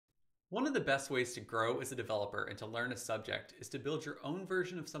One of the best ways to grow as a developer and to learn a subject is to build your own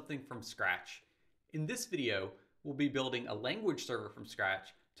version of something from scratch. In this video, we'll be building a language server from scratch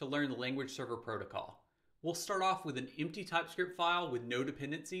to learn the language server protocol. We'll start off with an empty TypeScript file with no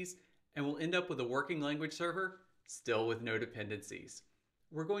dependencies, and we'll end up with a working language server, still with no dependencies.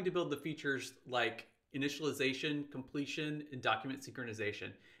 We're going to build the features like initialization, completion, and document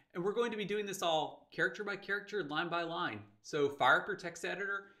synchronization. And we're going to be doing this all character by character, line by line. So fire up your text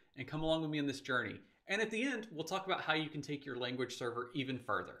editor and come along with me on this journey. And at the end, we'll talk about how you can take your language server even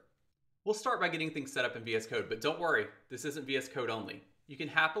further. We'll start by getting things set up in VS Code, but don't worry, this isn't VS Code only. You can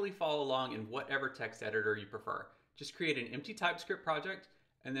happily follow along in whatever text editor you prefer. Just create an empty TypeScript project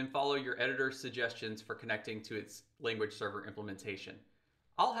and then follow your editor's suggestions for connecting to its language server implementation.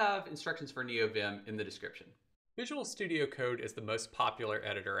 I'll have instructions for Neovim in the description. Visual Studio Code is the most popular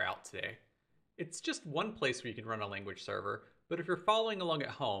editor out today. It's just one place where you can run a language server, but if you're following along at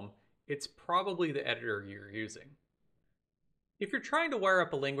home, it's probably the editor you're using. If you're trying to wire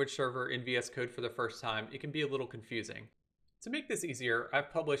up a language server in VS Code for the first time, it can be a little confusing. To make this easier,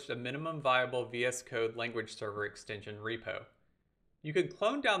 I've published a minimum viable VS Code language server extension repo. You can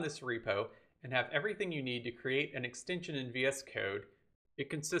clone down this repo and have everything you need to create an extension in VS Code. It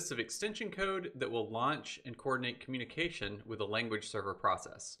consists of extension code that will launch and coordinate communication with the language server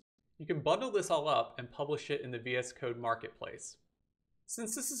process. You can bundle this all up and publish it in the VS Code marketplace.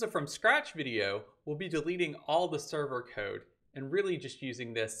 Since this is a from scratch video, we'll be deleting all the server code and really just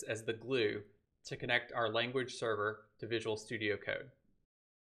using this as the glue to connect our language server to Visual Studio Code.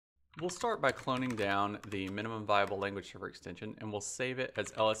 We'll start by cloning down the minimum viable language server extension and we'll save it as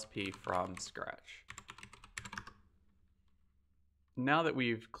LSP from scratch. Now that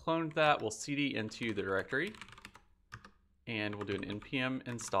we've cloned that, we'll cd into the directory and we'll do an npm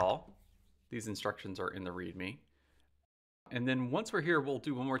install. These instructions are in the README. And then once we're here, we'll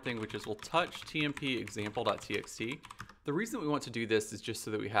do one more thing, which is we'll touch tmp example.txt. The reason we want to do this is just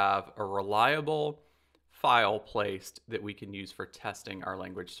so that we have a reliable file placed that we can use for testing our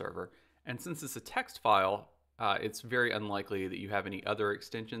language server. And since it's a text file, it's very unlikely that you have any other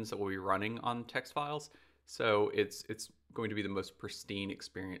extensions that will be running on text files. So it's going to be the most pristine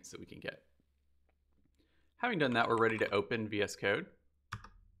experience that we can get. Having done that, we're ready to open VS Code.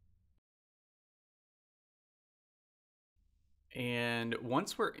 And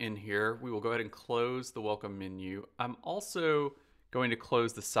once we're in here, we will go ahead and close the welcome menu. I'm also going to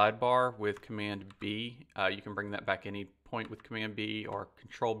close the sidebar with Command B. You can bring that back any point with Command B or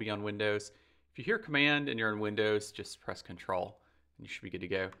Control B on Windows. If you hear Command and you're in Windows, just press Control and you should be good to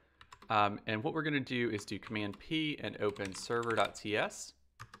go. And what we're going to do is do Command P and open server.ts.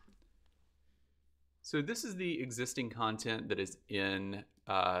 So this is the existing content that is in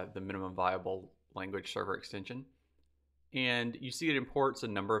the minimum viable language server extension. And you see it imports a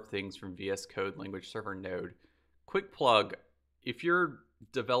number of things from VS Code language server node. Quick plug, if you're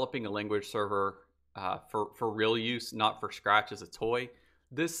developing a language server for real use, not for scratch as a toy,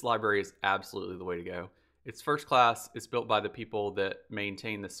 this library is absolutely the way to go. It's first class, it's built by the people that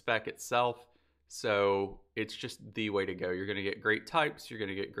maintain the spec itself, so it's just the way to go. You're gonna get great types, you're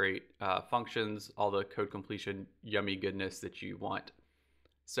gonna get great functions, all the code completion yummy goodness that you want.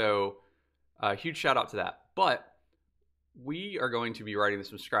 So huge shout out to that. But we are going to be writing this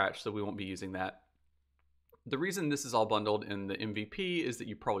from scratch, so we won't be using that. The reason this is all bundled in the MVP is that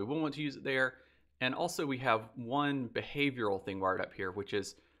you probably will want to use it there. And also we have one behavioral thing wired up here, which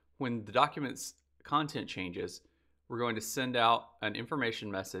is when the document's content changes, we're going to send out an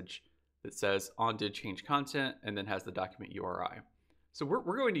information message that says on did change content and then has the document URI. So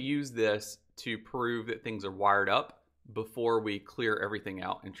we're going to use this to prove that things are wired up before we clear everything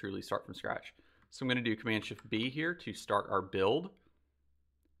out and truly start from scratch. So I'm going to do Command-Shift-B here to start our build.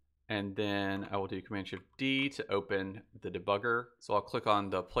 And then I will do Command-Shift-D to open the debugger. So I'll click on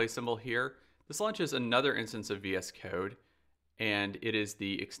the play symbol here. This launches another instance of VS Code, and it is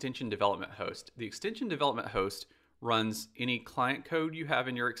the extension development host. The extension development host runs any client code you have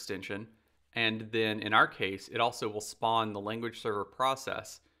in your extension, and then in our case, it also will spawn the language server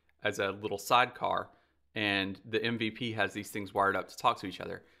process as a little sidecar, and the MVP has these things wired up to talk to each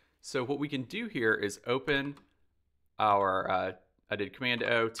other. So what we can do here is open our, I did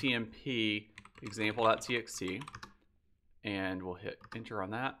Command-O, tmp example.txt, and we'll hit enter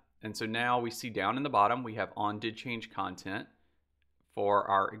on that. And so now we see down in the bottom, we have on did change content for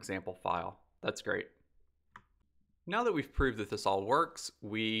our example file. That's great. Now that we've proved that this all works,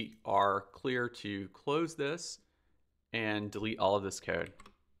 we are clear to close this and delete all of this code.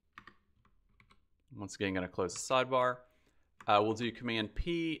 Once again, I'm going to close the sidebar. We'll do Command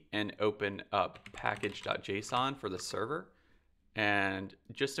P and open up package.json for the server. And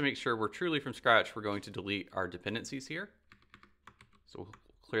just to make sure we're truly from scratch, we're going to delete our dependencies here. So we'll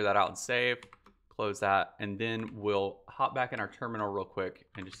clear that out and save, close that, and then we'll hop back in our terminal real quick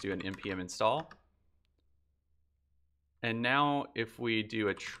and just do an npm install. And now if we do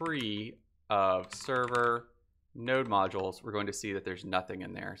a tree of server node modules, we're going to see that there's nothing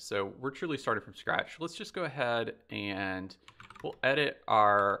in there. So we're truly starting from scratch. Let's just go ahead and we'll edit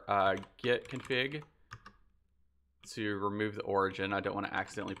our git config to remove the origin. I don't want to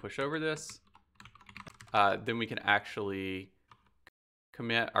accidentally push over this. Then we can actually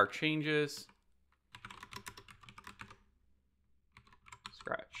commit our changes.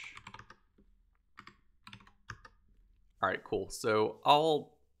 Scratch. All right, cool. So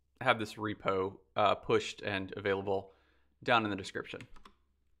I'll have this repo pushed and available down in the description.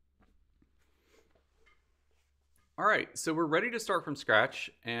 All right, so we're ready to start from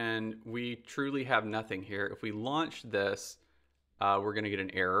scratch, and we truly have nothing here. If we launch this, we're going to get an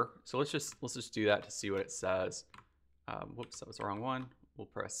error. So let's just do that to see what it says. Whoops, that was the wrong one. We'll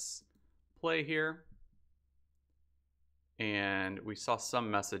press play here, and we saw some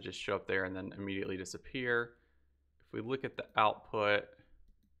messages show up there and then immediately disappear. If we look at the output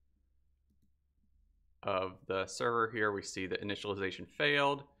of the server here, we see that initialization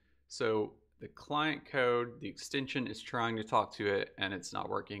failed. So the client code, the extension is trying to talk to it and it's not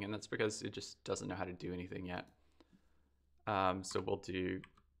working, and that's because it just doesn't know how to do anything yet. So we'll do,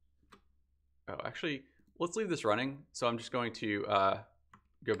 actually, let's leave this running. So I'm just going to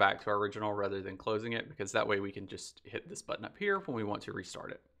go back to our original rather than closing it, because that way we can just hit this button up here when we want to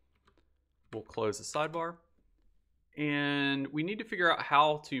restart it. We'll close the sidebar. And we need to figure out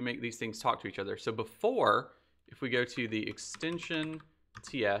how to make these things talk to each other. So before, if we go to the extension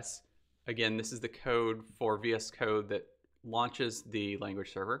TS, again, this is the code for VS Code that launches the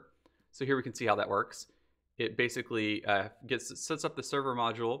language server. So here we can see how that works. It basically sets up the server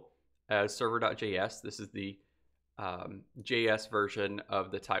module as server.js. This is the JS version of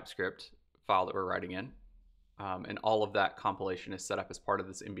the TypeScript file that we're writing in. And all of that compilation is set up as part of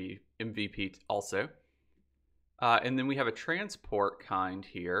this MVP also. And then we have a transport kind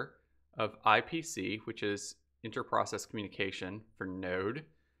here of IPC, which is inter-process communication for Node.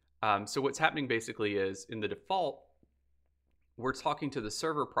 So what's happening basically is, in the default, we're talking to the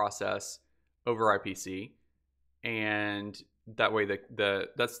server process over IPC, and that way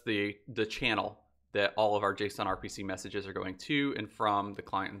that's the channel that all of our JSON RPC messages are going to and from the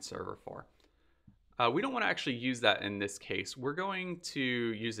client and server for. We don't want to actually use that in this case. We're going to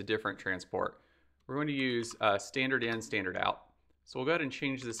use a different transport. We're going to use standard in, standard out. So we'll go ahead and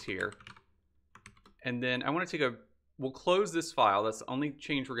change this here. And then I want to we'll close this file. That's the only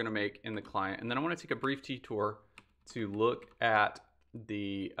change we're going to make in the client. And then I want to take a brief detour to look at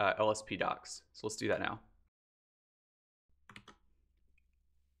the LSP docs. So let's do that now.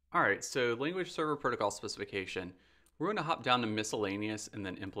 All right, so language server protocol specification. We're going to hop down to miscellaneous and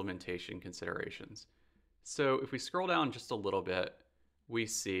then implementation considerations. So if we scroll down just a little bit, we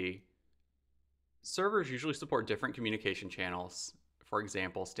see servers usually support different communication channels, for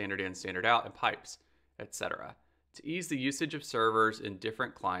example, standard in, standard out, and pipes, etc. To ease the usage of servers in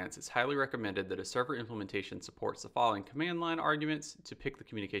different clients, it's highly recommended that a server implementation supports the following command line arguments to pick the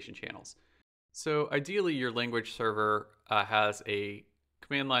communication channels. So ideally, your language server has a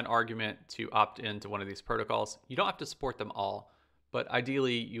command line argument to opt into one of these protocols. You don't have to support them all, but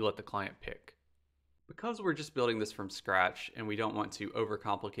ideally you let the client pick. Because we're just building this from scratch and we don't want to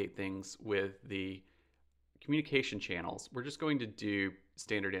overcomplicate things with the communication channels, we're just going to do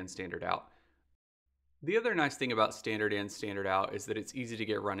standard in, standard out. The other nice thing about standard in, standard out is that it's easy to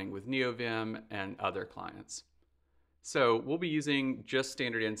get running with Neovim and other clients. So we'll be using just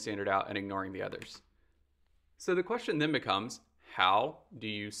standard in, standard out and ignoring the others. So the question then becomes, how do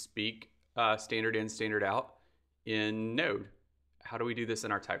you speak standard in, standard out in Node? How do we do this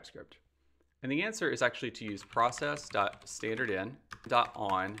in our TypeScript? And the answer is actually to use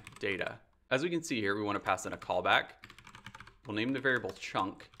process.standardin.onData. As we can see here, we want to pass in a callback. We'll name the variable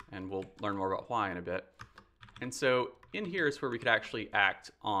chunk, and we'll learn more about why in a bit. And so in here is where we could actually act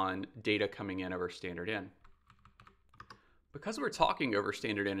on data coming in over standard in. Because we're talking over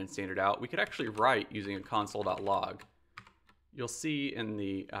standard in and standard out, we could actually write using a console.log. You'll see in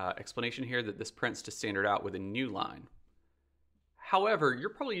the explanation here that this prints to standard out with a new line. However, you're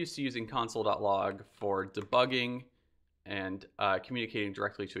probably used to using console.log for debugging and communicating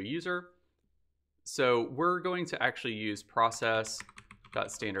directly to a user. So we're going to actually use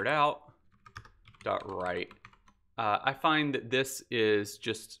process.standardout.write. I find that this is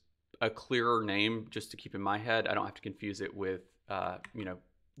just a clearer name just to keep in my head. I don't have to confuse it with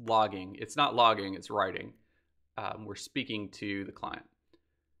logging. It's not logging, it's writing. we're speaking to the client.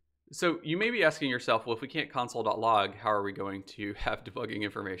 So you may be asking yourself, well, if we can't console.log, how are we going to have debugging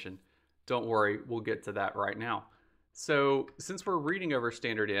information? Don't worry, we'll get to that right now. So since we're reading over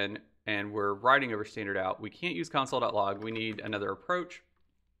standard in and we're writing over standard out, we can't use console.log. We need another approach.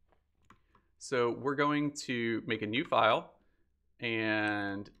 So we're going to make a new file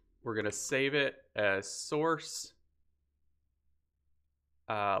and we're going to save it as source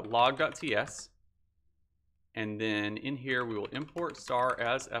log.ts. And then in here, we will import star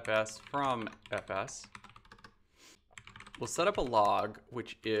as fs from fs. We'll set up a log,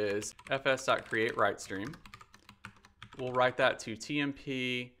 which is fs.createWriteStream. We'll write that to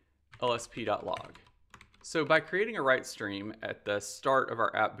tmp lsp.log. So by creating a write stream at the start of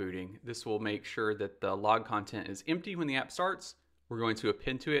our app booting, this will make sure that the log content is empty when the app starts. We're going to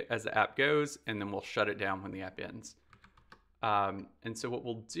append to it as the app goes, and then we'll shut it down when the app ends. And so what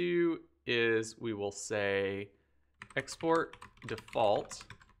we'll do is we will say export default,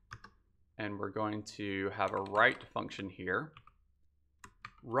 and we're going to have a write function here.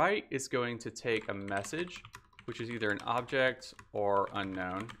 Write is going to take a message, which is either an object or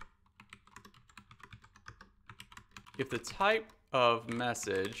unknown. If the type of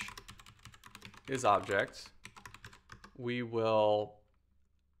message is object, we will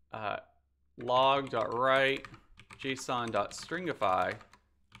log.write json.stringify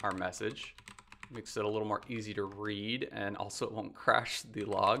our message. Makes it a little more easy to read, and also it won't crash the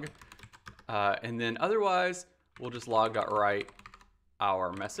log. And then otherwise, we'll just log.write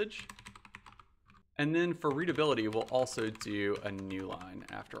our message. And then for readability, we'll also do a new line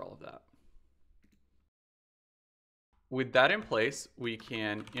after all of that. With that in place, we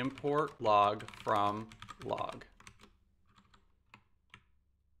can import log from log.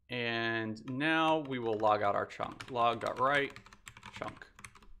 And now we will log out our chunk, log.write chunk.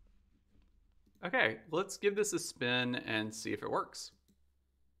 Okay, let's give this a spin and see if it works.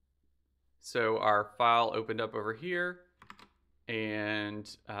 So our file opened up over here, and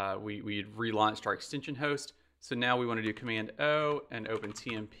we relaunched our extension host. So now we want to do Command O and open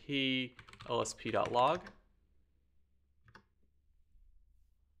tmp lsp.log.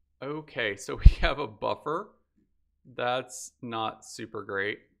 Okay, so we have a buffer. That's not super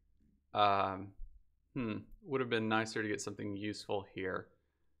great. Would have been nicer to get something useful here.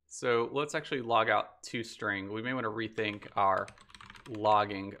 So let's actually log out toString. We may want to rethink our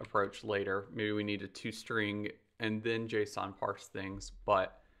logging approach later. Maybe we need a toString and then JSON parse things,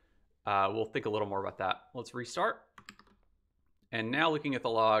 but we'll think a little more about that. Let's restart. And now looking at the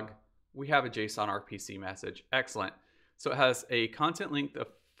log, we have a JSON RPC message. Excellent. So it has a content length of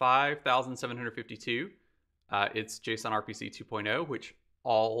 5,752. It's JSON RPC 2.0, which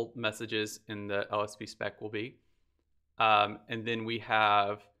all messages in the LSP spec will be. And then we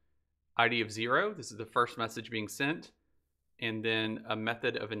have ID of 0. This is the first message being sent. And then a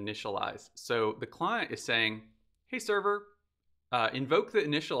method of initialize. So the client is saying, hey, server, invoke the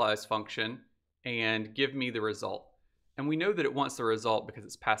initialize function and give me the result. And we know that it wants the result because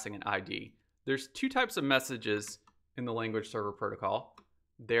it's passing an ID. There's two types of messages in the language server protocol.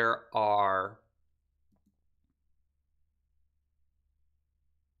 There are,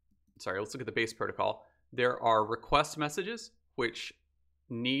 let's look at the base protocol. There are request messages, which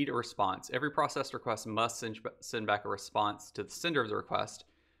need a response. Every processed request must send back a response to the sender of the request.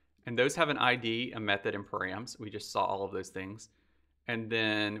 And those have an ID, a method, and params. We just saw all of those things. And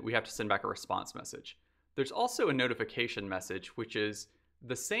then we have to send back a response message. There's also a notification message, which is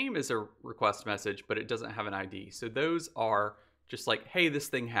the same as a request message, but it doesn't have an ID. So those are just like, hey, this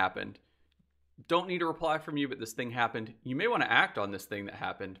thing happened. Don't need a reply from you, but this thing happened. You may want to act on this thing that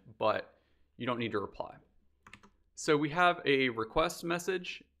happened, but you don't need to reply. So we have a request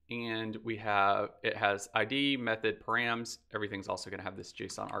message, and it has ID, method, params. Everything's also going to have this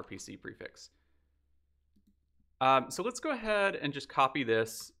JSON RPC prefix. So let's go ahead and just copy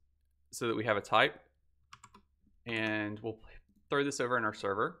this so that we have a type, and we'll throw this over in our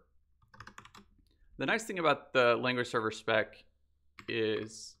server. The nice thing about the language server spec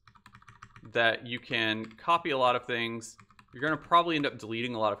is that you can copy a lot of things. You're going to probably end up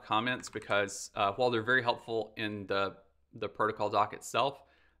deleting a lot of comments because while they're very helpful in the protocol doc itself,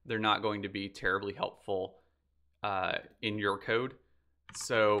 they're not going to be terribly helpful in your code.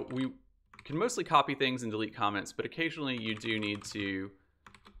 So we can mostly copy things and delete comments, but occasionally you do need to,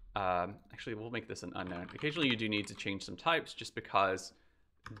 actually we'll make this an unknown. Occasionally you do need to change some types just because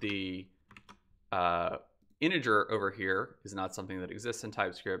the integer over here is not something that exists in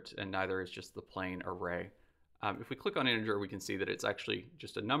TypeScript, and neither is just the plain array. If we click on integer, we can see that it's actually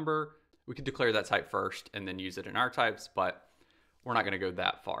just a number. We could declare that type first and then use it in our types, but we're not going to go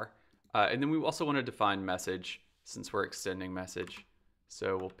that far. And then we also want to define message since we're extending message.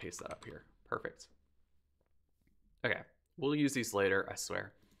 So we'll paste that up here. Perfect. Okay, we'll use these later, I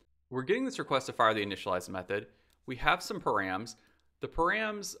swear. We're getting this request to fire the initialize method. We have some params. The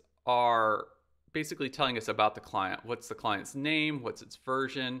params are basically telling us about the client. What's the client's name? What's its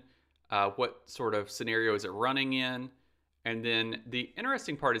version? What sort of scenario is it running in? And then the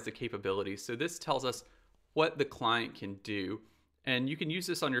interesting part is the capabilities. So this tells us what the client can do. And you can use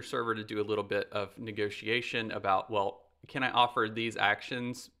this on your server to do a little bit of negotiation about, well, can I offer these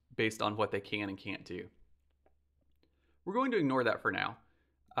actions based on what they can and can't do? We're going to ignore that for now.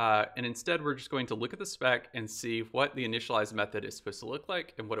 And instead, we're just going to look at the spec and see what the initialize method is supposed to look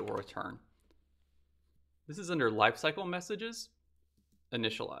like and what it will return. This is under lifecycle messages,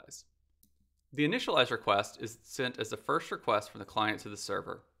 initialize. The initialize request is sent as the first request from the client to the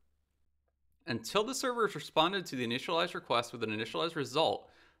server. Until the server has responded to the initialize request with an initialize result,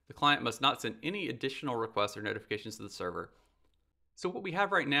 the client must not send any additional requests or notifications to the server. So what we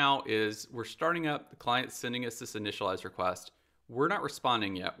have right now is we're starting up, the client's sending us this initialize request. We're not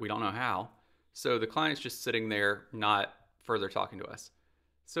responding yet. We don't know how. So the client's just sitting there, not further talking to us.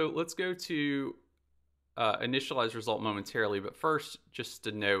 So let's go to initialize result momentarily. But first, just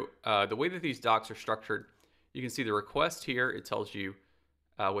to note, the way that these docs are structured, you can see the request here. It tells you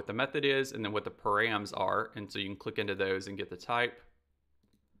what the method is and then what the params are. And so you can click into those and get the type.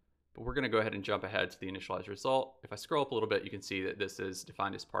 But we're going to go ahead and jump ahead to the initialize result. If I scroll up a little bit, you can see that this is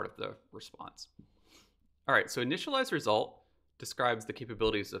defined as part of the response. All right, so initialize result describes the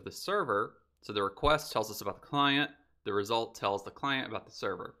capabilities of the server. So the request tells us about the client. The result tells the client about the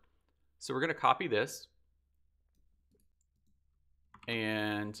server. So we're going to copy this.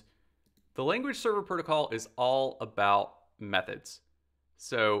 And the language server protocol is all about methods.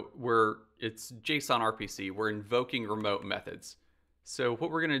 So it's JSON RPC. We're invoking remote methods. So what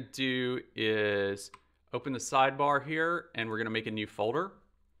we're going to do is open the sidebar here, and we're going to make a new folder.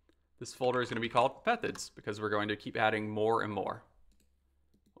 This folder is going to be called methods because we're going to keep adding more and more.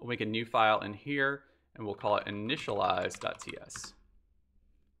 We'll make a new file in here, and we'll call it initialize.ts.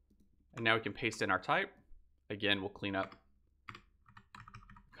 And now we can paste in our type. Again, we'll clean up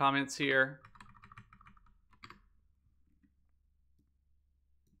comments here.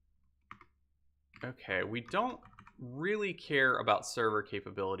 Okay, we don't really care about server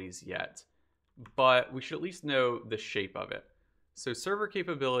capabilities yet, but we should at least know the shape of it. So server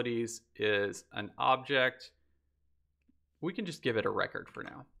capabilities is an object. We can just give it a record for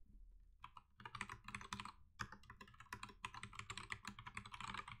now.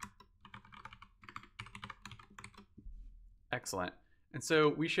 Excellent. And so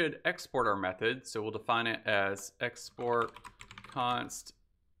we should export our method. So we'll define it as export const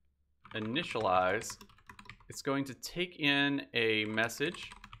initialize. It's going to take in a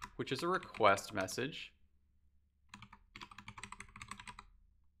message, which is a request message.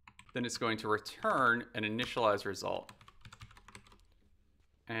 Then it's going to return an initialize result.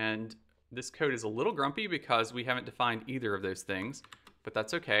 And this code is a little grumpy because we haven't defined either of those things, but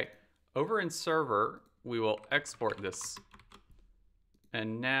that's okay. Over in server, we will export this.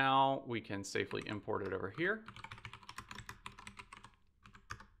 And now we can safely import it over here.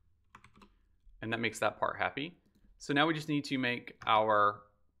 And that makes that part happy. So now we just need to make our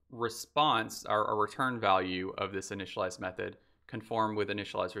response, our return value of this initialize method conform with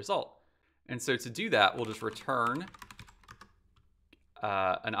initialize result. And so to do that, we'll just return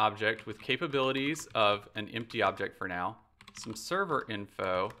an object with capabilities of an empty object for now, some server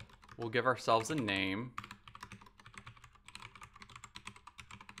info. We'll give ourselves a name,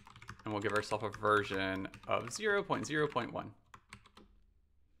 and we'll give ourselves a version of 0.0.1.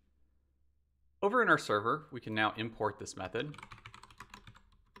 Over in our server, we can now import this method.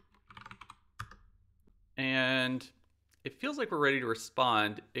 And it feels like we're ready to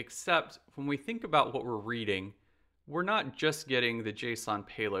respond, except when we think about what we're reading, we're not just getting the JSON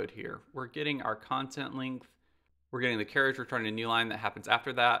payload here. We're getting our content length, we're getting the carriage returning a new line that happens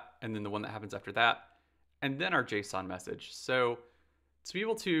after that, and then the one that happens after that, and then our JSON message. So to be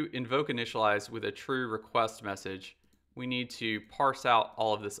able to invoke initialize with a true request message, we need to parse out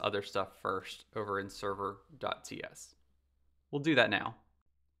all of this other stuff first over in server.ts. We'll do that now.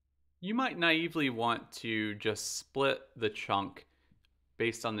 You might naively want to just split the chunk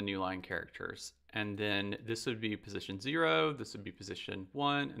based on the new line characters. And then this would be position 0, this would be position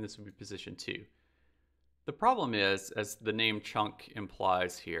 1, and this would be position 2. The problem is, as the name chunk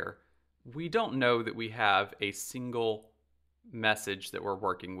implies here, we don't know that we have a single message that we're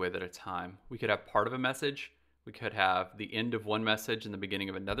working with at a time. We could have part of a message. We could have the end of one message and the beginning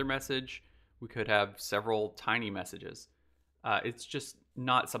of another message. We could have several tiny messages. It's just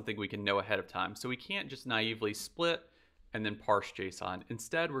not something we can know ahead of time. So we can't just naively split and then parse JSON.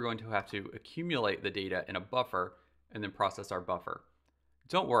 Instead, we're going to have to accumulate the data in a buffer and then process our buffer.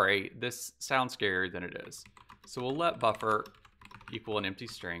 Don't worry, this sounds scarier than it is. So we'll let buffer equal an empty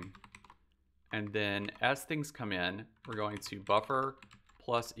string. And then as things come in, we're going to buffer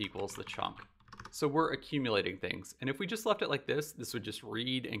plus equals the chunk. So we're accumulating things. And if we just left it like this, this would just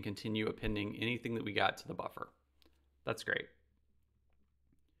read and continue appending anything that we got to the buffer. That's great.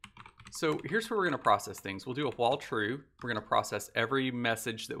 So here's where we're going to process things. We'll do a while true. We're going to process every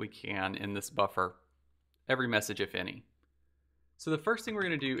message that we can in this buffer, every message, if any. So the first thing we're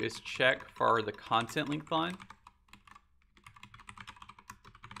going to do is check for the content length line.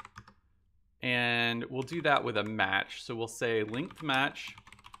 And we'll do that with a match. So we'll say length match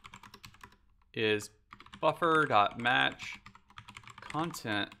is buffer.match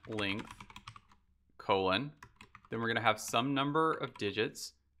content length colon. Then we're going to have some number of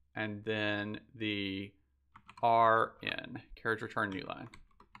digits and then the RN, carriage return new line.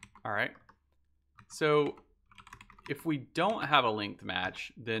 All right. So if we don't have a length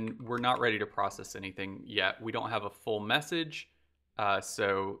match, then we're not ready to process anything yet. We don't have a full message.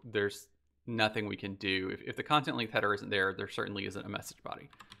 So there's nothing we can do. If the content length header isn't there, there certainly isn't a message body.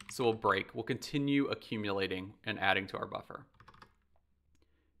 So we'll break. We'll continue accumulating and adding to our buffer.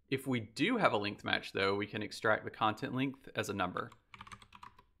 If we do have a length match, though, we can extract the content length as a number.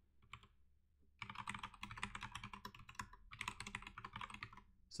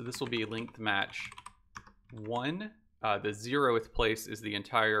 So this will be length match 1. The 0th place is the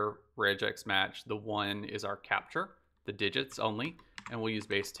entire regex match. The 1 is our capture, the digits only, and we'll use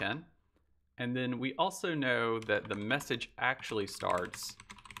base 10. And then we also know that the message actually starts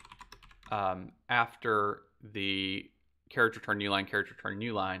after the carriage return new line, carriage return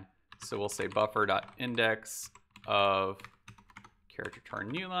new line. So we'll say buffer.index of carriage return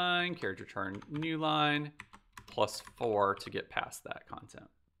new line plus 4 to get past that content.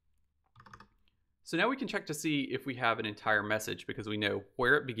 So now we can check to see if we have an entire message because we know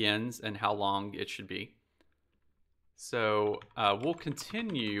where it begins and how long it should be. So we'll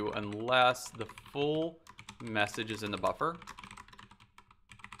continue unless the full message is in the buffer.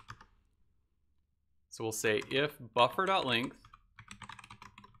 So we'll say if buffer.length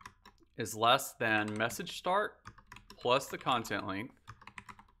is less than message start plus the content length,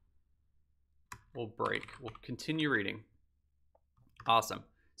 we'll break. We'll continue reading. Awesome.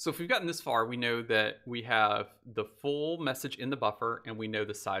 So if we've gotten this far, we know that we have the full message in the buffer and we know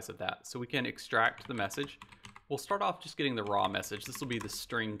the size of that. So we can extract the message. We'll start off just getting the raw message. This will be the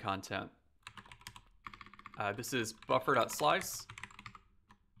string content. This is buffer.slice,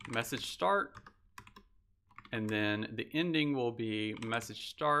 message start, and then the ending will be message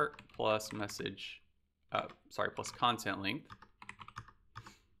start plus plus content length.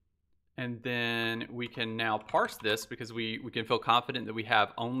 And then we can now parse this because we can feel confident that we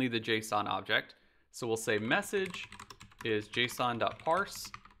have only the JSON object. So we'll say message is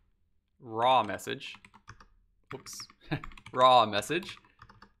json.parse raw message. Whoops, raw message.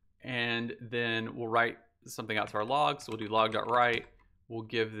 And then we'll write something out to our log. So we'll do log.write. We'll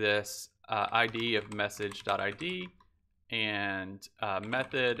give this ID of message.id and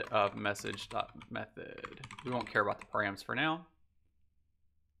method of message.method. We won't care about the params for now.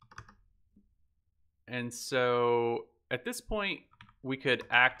 And so at this point, we could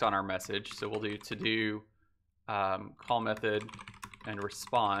act on our message. So we'll do to do call method and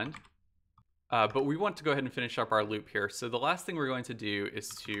respond. But we want to go ahead and finish up our loop here. So the last thing we're going to do is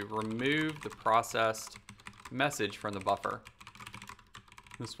to remove the processed message from the buffer.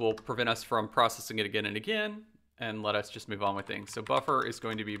 This will prevent us from processing it again and again and let us just move on with things. So buffer is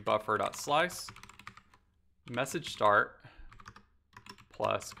going to be buffer.slice message start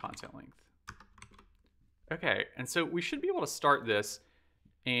plus content length. Okay, and so we should be able to start this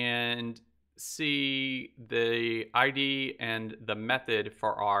and see the ID and the method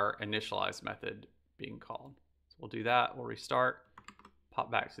for our initialize method being called. So we'll do that, we'll restart, pop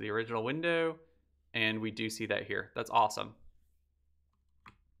back to the original window, and we do see that here. That's awesome.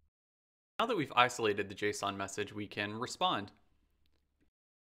 Now that we've isolated the JSON message, we can respond.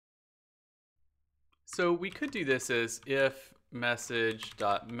 So we could do this as if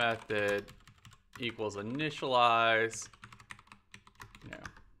message.method equals initialize,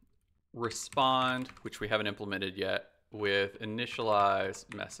 respond, which we haven't implemented yet, with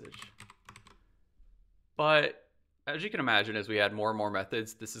initialize message. But as you can imagine, as we add more and more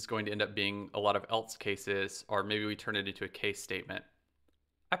methods, this is going to end up being a lot of else cases, or maybe we turn it into a case statement.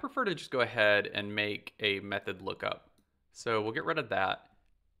 I prefer to just go ahead and make a method lookup. So we'll get rid of that,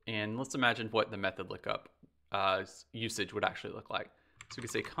 and let's imagine what the method lookup usage would actually look like. So we can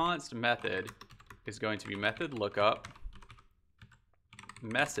say const method is going to be method lookup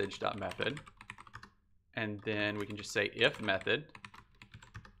message.method. And then we can just say if method.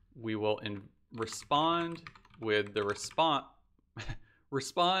 We will respond with the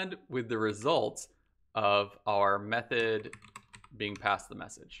respond with the results of our method being passed the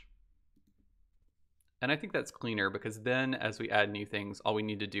message. And I think that's cleaner because then as we add new things, all we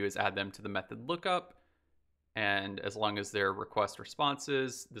need to do is add them to the method lookup. And as long as they're request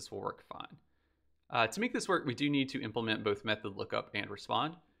responses, this will work fine. To make this work, we do need to implement both method lookup and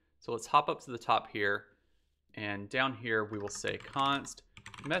respond. So let's hop up to the top here. And down here, we will say const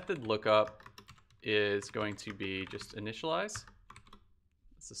method lookup is going to be just initialize.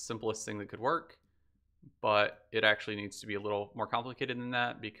 It's the simplest thing that could work, but it actually needs to be a little more complicated than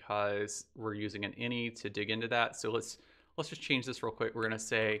that because we're using an any to dig into that. So let's just change this real quick. We're going to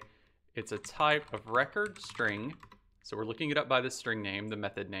say it's a type of record string. So we're looking it up by the string name, the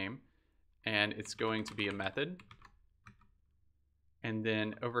method name, and it's going to be a method. And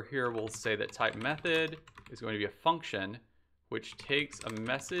then over here, we'll say that type method is going to be a function which takes a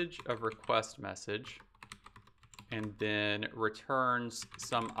message of request message and then returns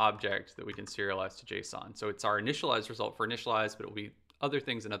some object that we can serialize to JSON. So it's our initialize result for initialize, but it will be other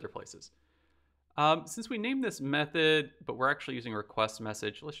things in other places. Since we named this method, but we're actually using request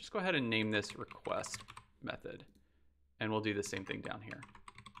message, let's just go ahead and name this request method. And we'll do the same thing down here.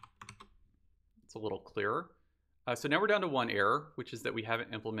 It's a little clearer. So now we're down to one error, which is that we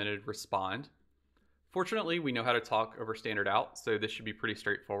haven't implemented respond. Fortunately, we know how to talk over standard out, so this should be pretty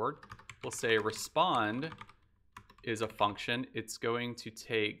straightforward. We'll say respond is a function. It's going to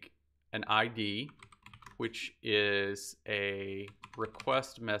take an ID, which is a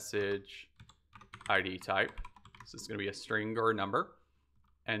request message ID type. So it's going to be a string or a number.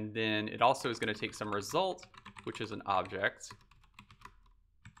 And then it also is going to take some result, which is an object.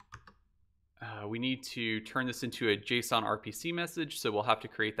 We need to turn this into a JSON RPC message, so we'll have to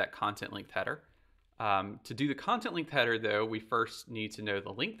create that content linked header. To do the content linked header, though, we first need to know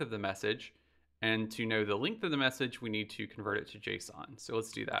the length of the message. And to know the length of the message, we need to convert it to JSON. So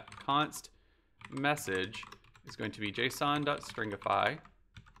let's do that. Const message is going to be json.stringify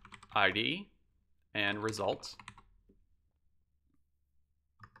ID and result.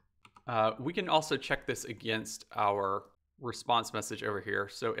 We can also check this against our response message over here.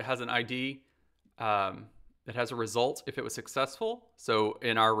 So it has an ID. It has a result if it was successful. So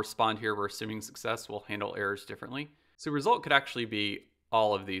in our respond here, we're assuming success. We'll handle errors differently. So result could actually be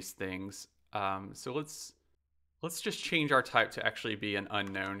all of these things. So let's just change our type to actually be an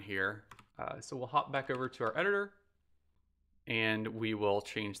unknown here. So we'll hop back over to our editor and we will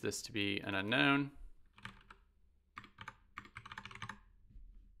change this to be an unknown.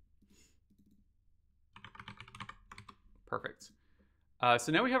 Perfect.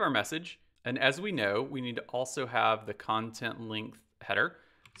 So now we have our message. And as we know, we need to also have the content length header.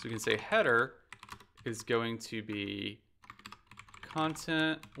 So we can say header is going to be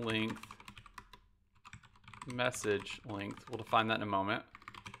content length message length. We'll define that in a moment.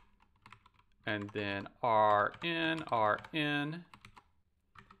 And then rn.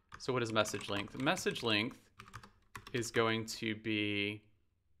 So what is message length? Message length is going to be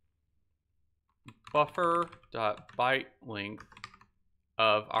buffer.byte length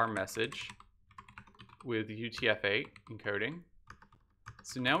of our message with UTF-8 encoding.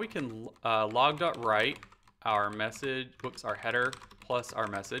 So now we can log.write our message, our header plus our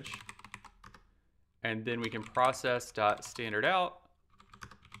message. And then we can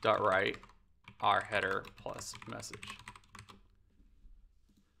process.standardout.write our header plus message.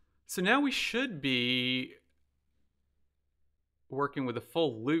 So now we should be working with a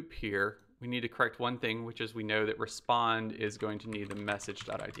full loop here. We need to correct one thing, which is we know that respond is going to need the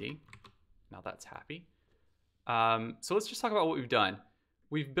message.id. Now that's happy. So let's just talk about what we've done.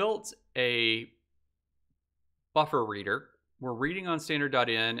 We've built a buffer reader. We're reading on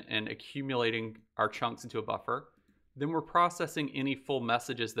standard.in and accumulating our chunks into a buffer. Then we're processing any full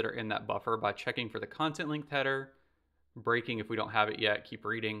messages that are in that buffer by checking for the content length header, breaking if we don't have it yet, keep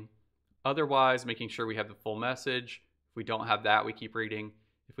reading. Otherwise, making sure we have the full message. If we don't have that, we keep reading.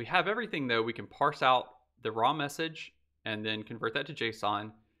 If we have everything, though, we can parse out the raw message and then convert that to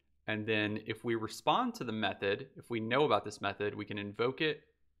JSON. And then if we respond to the method, if we know about this method, we can invoke it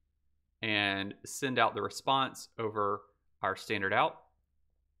and send out the response over our standard out.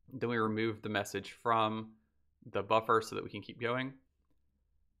 Then we remove the message from the buffer so that we can keep going.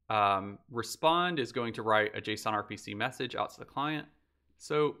 Respond is going to write a JSON RPC message out to the client.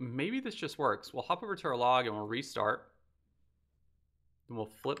 So maybe this just works. We'll hop over to our log and we'll restart. And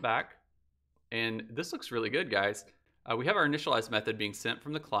we'll flip back. And this looks really good, guys. We have our initialize method being sent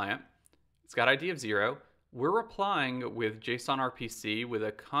from the client. It's got ID of 0. We're replying with JSON RPC with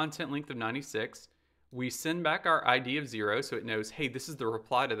a content length of 96. We send back our ID of 0 so it knows, hey, this is the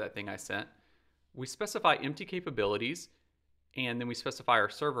reply to that thing I sent. We specify empty capabilities, and then we specify our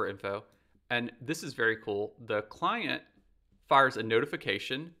server info. And this is very cool. The client fires a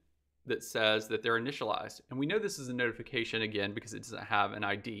notification that says that they're initialized. And we know this is a notification, again, because it doesn't have an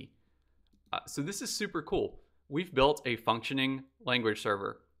ID. So this is super cool. We've built a functioning language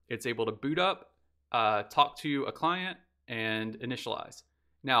server. It's able to boot up, talk to a client, and initialize.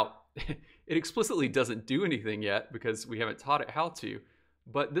 Now, it explicitly doesn't do anything yet because we haven't taught it how to,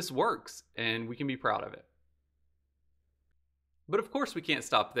 but this works and we can be proud of it. But of course we can't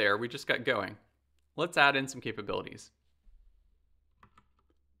stop there. We just got going. Let's add in some capabilities.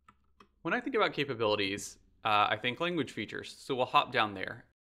 When I think about capabilities, I think language features. So we'll hop down there.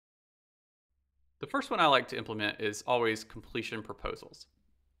 The first one I like to implement is always completion proposals.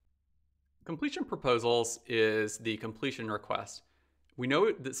 Completion proposals is the completion request. We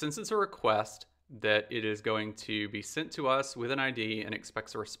know that since it's a request, that it is going to be sent to us with an ID and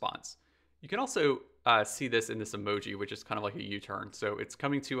expects a response. You can also see this in this emoji, which is kind of like a U-turn. So it's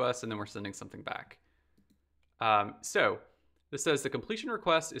coming to us and then we're sending something back. So this says the completion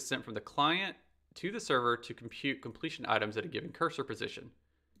request is sent from the client to the server to compute completion items at a given cursor position.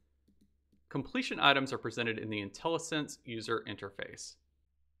 Completion items are presented in the IntelliSense user interface.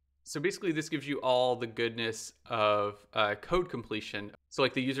 So basically this gives you all the goodness of code completion. So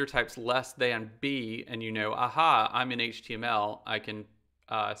like the user types less than B and you know, aha, I'm in HTML, I can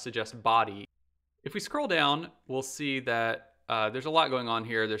suggest body. If we scroll down, we'll see that there's a lot going on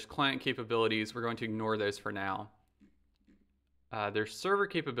here. There's client capabilities. We're going to ignore those for now. There's server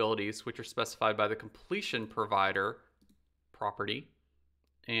capabilities, which are specified by the completion provider property.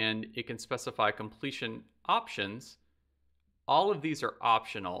 And it can specify completion options. All of these are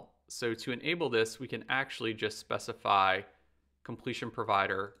optional. So to enable this, we can actually just specify completion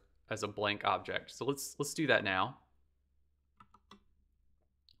provider as a blank object. So let's do that now.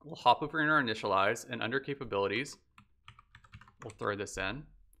 We'll hop over in our initialize, and under capabilities, we'll throw this in.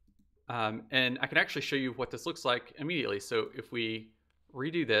 And I can actually show you what this looks like immediately. So if we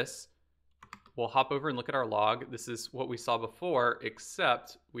redo this, we'll hop over and look at our log. This is what we saw before,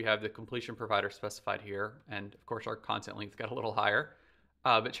 except we have the completion provider specified here. And of course, our content length got a little higher.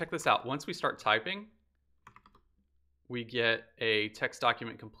 But check this out. Once we start typing, we get a text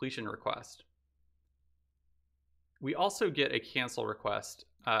document completion request. We also get a cancel request.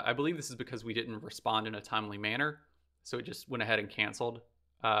 I believe this is because we didn't respond in a timely manner. So it just went ahead and canceled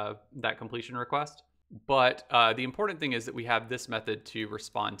that completion request. But the important thing is that we have this method to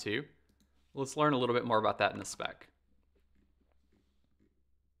respond to. Let's learn a little bit more about that in the spec.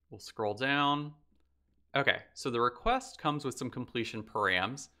 We'll scroll down. Okay, so the request comes with some completion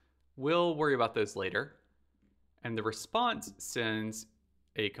params. We'll worry about those later. And the response sends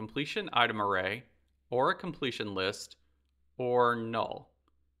a completion item array or a completion list or null.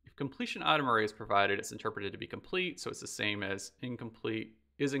 If completion item array is provided, it's interpreted to be complete, so it's the same as incomplete,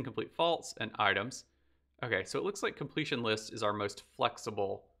 is incomplete false, and items. Okay, so it looks like completion list is our most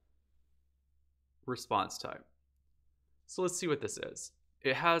flexible response type. So let's see what this is.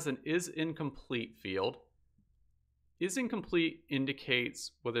 It has an is incomplete field. Is incomplete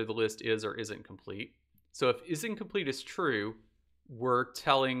indicates whether the list is or isn't complete. So if is incomplete is true, we're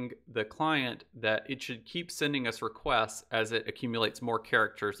telling the client that it should keep sending us requests as it accumulates more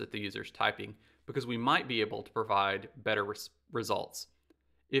characters that the user's typing, because we might be able to provide better results.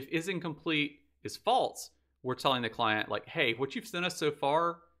 If is incomplete is false, we're telling the client like, hey, what you've sent us so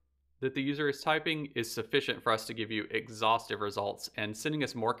far that the user is typing is sufficient for us to give you exhaustive results, and sending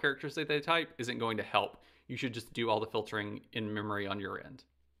us more characters that they type isn't going to help. You should just do all the filtering in memory on your end.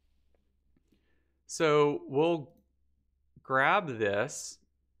 So we'll grab this.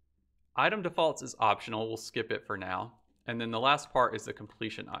 Item defaults is optional. We'll skip it for now. And then the last part is the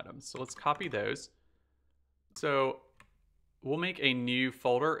completion items. So let's copy those. So we'll make a new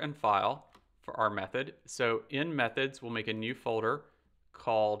folder and file for our method. So in methods, we'll make a new folder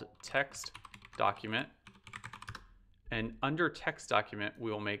called text document. And under text document,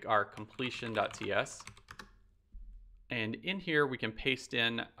 we will make our completion.ts. And in here, we can paste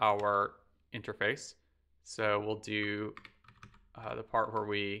in our interface. So we'll do the part where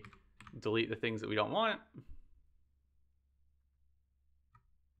we delete the things that we don't want.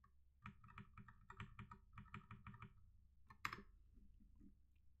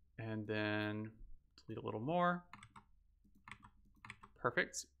 And then delete a little more.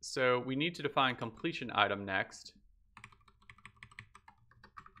 Perfect. So we need to define completion item next.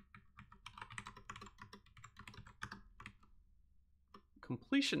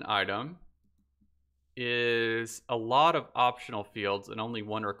 completion item is a lot of optional fields and only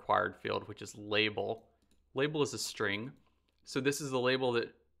one required field, which is label. Label is a string. So this is the label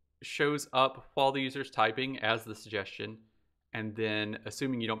that shows up while the user's typing as the suggestion. And then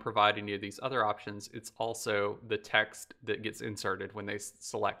assuming you don't provide any of these other options, it's also the text that gets inserted when they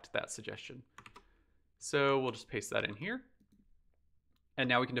select that suggestion. So we'll just paste that in here. And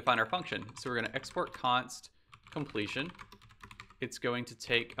now we can define our function. So we're going to export const completion. It's going to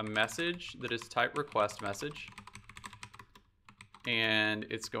take a message that is type request message, and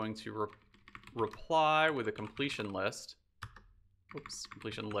it's going to reply with a completion list. Oops,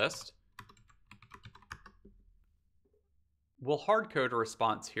 completion list. We'll hard code a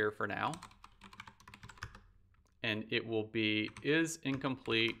response here for now, and it will be is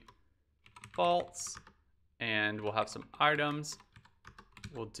incomplete, false, and we'll have some items.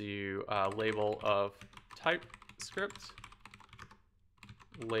 We'll do label of TypeScript,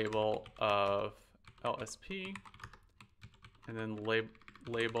 label of LSP, and then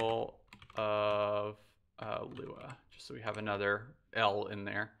label of Lua, just so we have another L in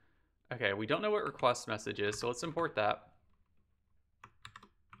there. Okay, we don't know what request message is, so let's import that.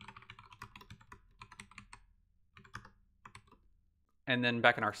 And then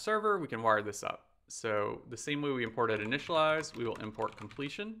back in our server, we can wire this up. So the same way we imported initialize, we will import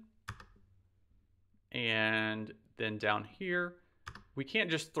completion. And then down here, we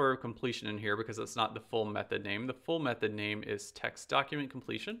can't just throw completion in here because it's not the full method name. The full method name is text document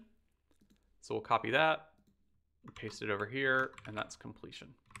completion. So we'll copy that, paste it over here, and that's completion.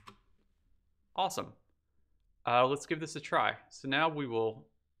 Awesome. Let's give this a try. So now we will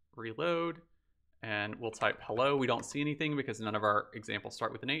reload and we'll type hello. We don't see anything because none of our examples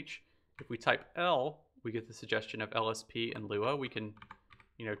start with an H. If we type L, we get the suggestion of LSP and Lua. We can,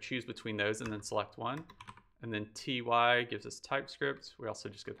 choose between those and then select one. And then TY gives us TypeScript. We also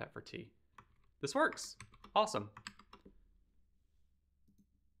just get that for T. This works. Awesome.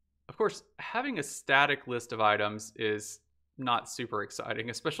 Of course, having a static list of items is not super exciting,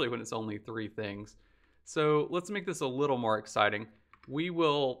 especially when it's only 3 things. So let's make this a little more exciting. We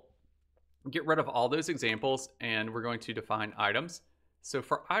will get rid of all those examples and we're going to define items. So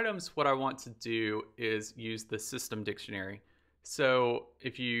for items, what I want to do is use the system dictionary. So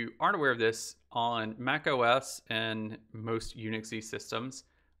if you aren't aware of this, on Mac OS and most Unixy systems,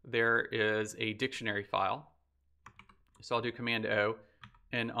 there is a dictionary file. So I'll do Command O.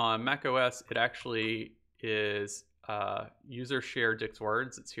 And on Mac OS, it actually is user share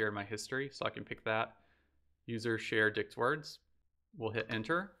dictwords. It's here in my history, so I can pick that. User share dictwords. We'll hit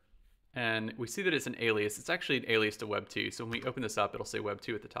enter. And we see that it's an alias. It's actually an alias to Web 2. So when we open this up, it'll say Web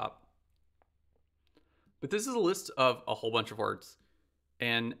 2 at the top. But this is a list of a whole bunch of words.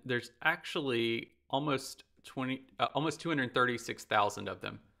 And there's actually almost 236,000 of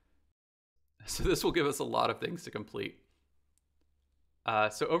them. So this will give us a lot of things to complete.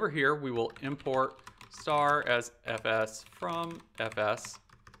 So over here, we will import star as fs from fs.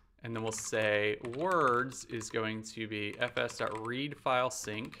 And then we'll say words is going to be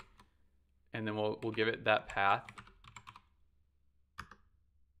fs.readFileSync. And then we'll give it that path.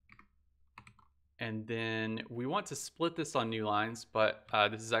 And then we want to split this on new lines, but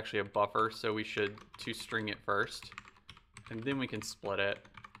this is actually a buffer, so we should toString it first. And then we can split it.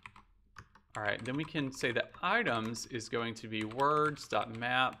 All right, then we can say that items is going to be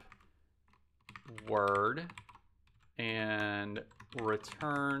words.map word and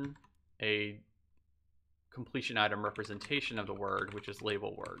return a completion item representation of the word, which is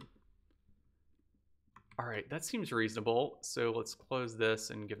label word. All right, that seems reasonable. So let's close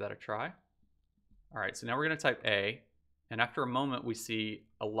this and give that a try. All right, so now we're going to type A. And after a moment, we see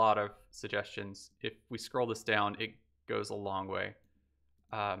a lot of suggestions. If we scroll this down, it goes a long way.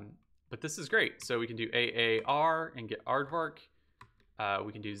 But this is great. So we can do AAR and get aardvark.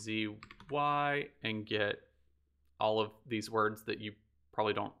 We can do ZY and get all of these words that you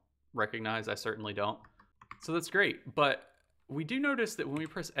probably don't recognize. I certainly don't. So that's great. But we do notice that when we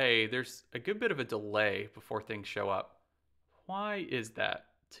press A, there's a good bit of a delay before things show up. Why is that?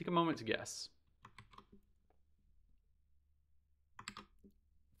 Take a moment to guess.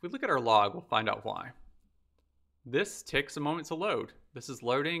 If we look at our log, we'll find out why. This takes a moment to load. This is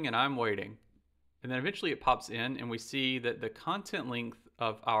loading and I'm waiting. And then eventually it pops in and we see that the content length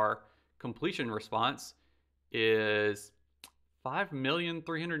of our completion response is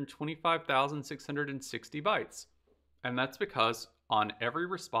 5,325,660 bytes. And that's because on every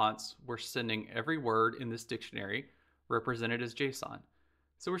response, we're sending every word in this dictionary represented as JSON.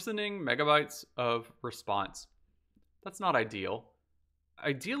 So we're sending megabytes of response. That's not ideal.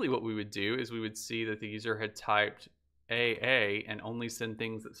 Ideally, what we would do is we would see that the user had typed AA and only send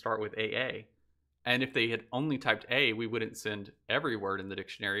things that start with AA. And if they had only typed A, we wouldn't send every word in the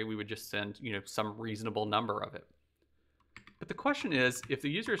dictionary. We would just send, some reasonable number of it. But the question is, if the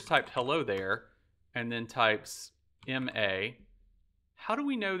user has typed hello there and then types MA, how do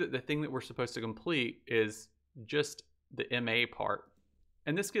we know that the thing that we're supposed to complete is just the MA part?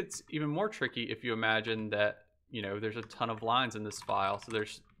 And this gets even more tricky if you imagine that, there's a ton of lines in this file. So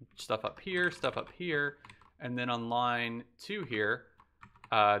there's stuff up here, and then on line 2 here,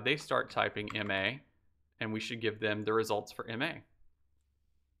 they start typing MA, and we should give them the results for MA.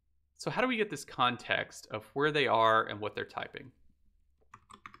 So how do we get this context of where they are and what they're typing?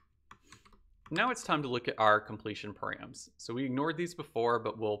 Now it's time to look at our completion params. So we ignored these before,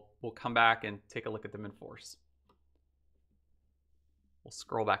 but we'll come back and take a look at them in force. We'll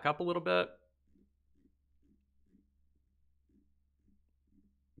scroll back up a little bit.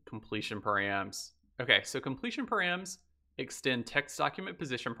 Completion params. Okay, so completion params extend text document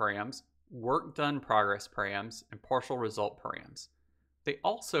position params, work done progress params, and partial result params. They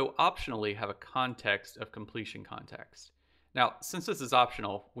also optionally have a context of completion context. Now, since this is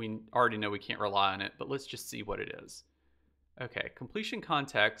optional, we already know we can't rely on it, but let's just see what it is. Okay, completion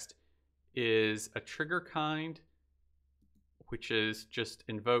context is a trigger kind, which is just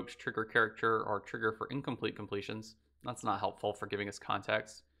invoked trigger character or trigger for incomplete completions. That's not helpful for giving us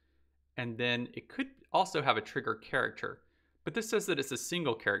context. And then it could also have a trigger character, but this says that it's a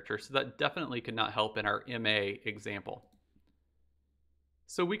single character, so that definitely could not help in our MA example.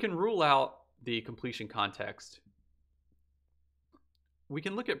 So we can rule out the completion context. We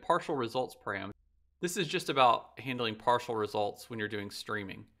can look at partial results param. This is just about handling partial results when you're doing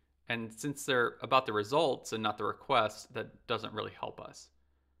streaming. And since they're about the results and not the request, that doesn't really help us.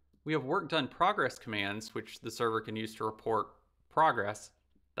 We have work done progress commands, which the server can use to report progress.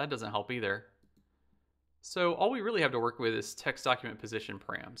 That doesn't help either. So all we really have to work with is text document position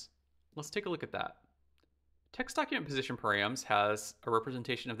params. Let's take a look at that. Text document position params has a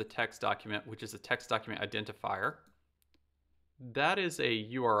representation of the text document, which is a text document identifier. That is a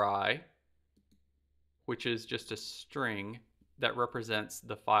URI, which is just a string that represents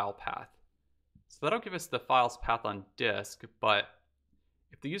the file path. So that'll give us the file's path on disk, but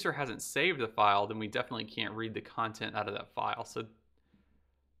if the user hasn't saved the file, then we definitely can't read the content out of that file. So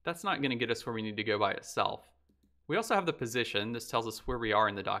that's not going to get us where we need to go by itself. We also have the position. This tells us where we are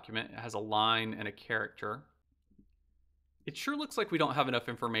in the document. It has a line and a character. It sure looks like we don't have enough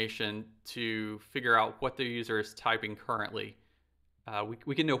information to figure out what the user is typing currently.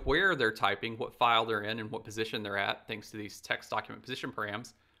 We can know where they're typing, what file they're in, and what position they're at, thanks to these text document position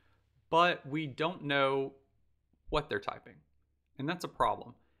params, but we don't know what they're typing, and that's a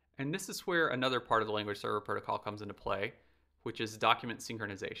problem. And this is where another part of the language server protocol comes into play, which is document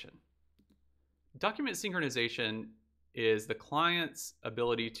synchronization. Document synchronization is the client's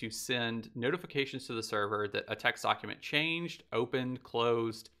ability to send notifications to the server that a text document changed, opened,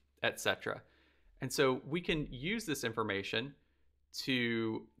 closed, etc. And so we can use this information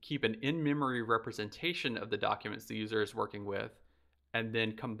to keep an in-memory representation of the documents the user is working with, and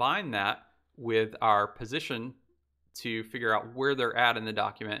then combine that with our position to figure out where they're at in the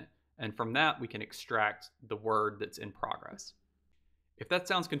document. And from that, we can extract the word that's in progress. If that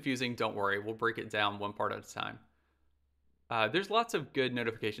sounds confusing, don't worry. We'll break it down one part at a time. There's lots of good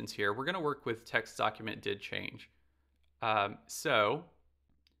notifications here. We're going to work with text document did change. So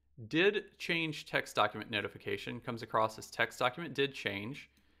did change text document notification comes across as text document did change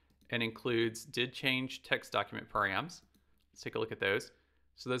and includes did change text document params. Let's take a look at those.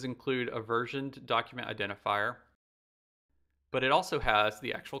 So those include a versioned document identifier, but it also has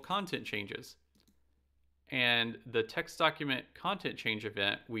the actual content changes. And the text document content change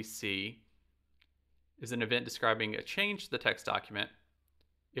event we see is an event describing a change to the text document.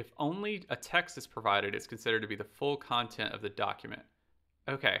 If only a text is provided, it's considered to be the full content of the document.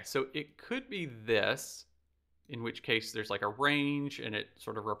 Okay, so it could be this, in which case there's like a range and it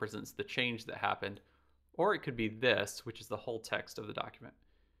sort of represents the change that happened, or it could be this, which is the whole text of the document.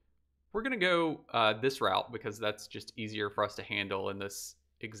 We're going to go this route because that's just easier for us to handle in this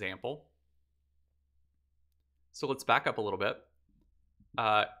example. So let's back up a little bit.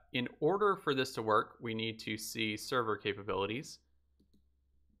 In order for this to work, we need to see server capabilities.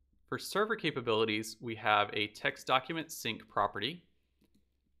 For server capabilities, we have a text document sync property,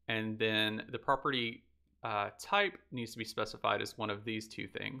 and then the property type needs to be specified as one of these two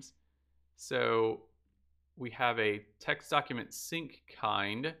things. So we have a text document sync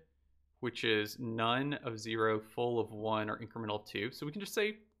kind, which is none of 0, full of 1, or incremental of 2. So we can just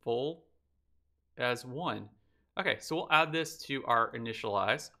say full as 1. Okay, so we'll add this to our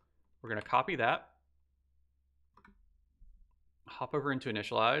initialize. We're going to copy that. hop over into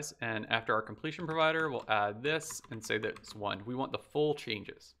initialize, and after our completion provider, we'll add this and say that it's 1. We want the full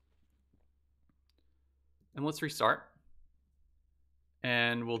changes. And let's restart.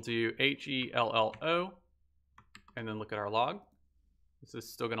 And we'll do HELLO, and then look at our log. This is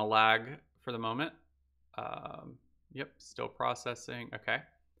still going to lag for the moment. Yep, still processing. Okay.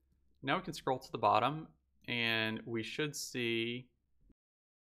 Now we can scroll to the bottom, and we should see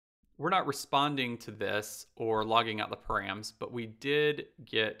we're not responding to this or logging out the params, but we did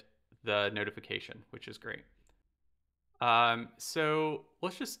get the notification, which is great. So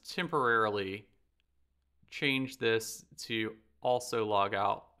let's just temporarily change this to also log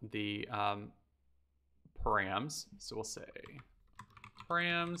out the params. So we'll say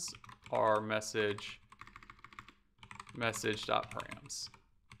params are message.params.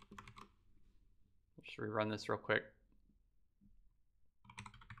 Let's rerun this real quick.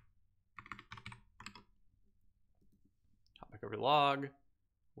 Hop back over to log,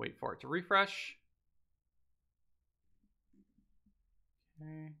 wait for it to refresh.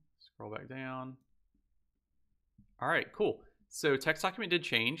 Okay, scroll back down. All right, cool. So text document did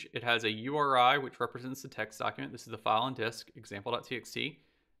change. It has a URI, which represents the text document. This is the file on disk, example.txt.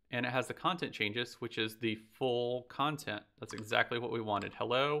 And it has the content changes, which is the full content. That's exactly what we wanted.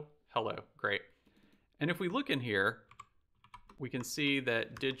 Hello, hello, great. And if we look in here, we can see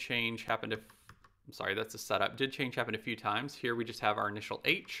that did change happened I'm sorry, that's a setup. Did change happened a few times. Here we just have our initial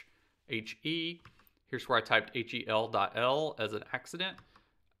H, HE. Here's where I typed HEL.L as an accident.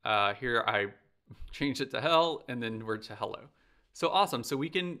 Here I changed it to hell, and then we're to hello. So awesome. So we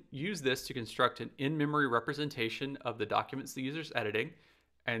can use this to construct an in-memory representation of the documents the user's editing,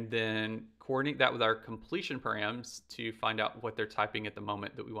 and then coordinate that with our completion params to find out what they're typing at the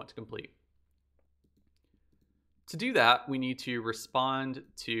moment that we want to complete. To do that, we need to respond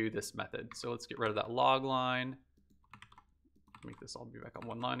to this method. So let's get rid of that log line. Make this all be back on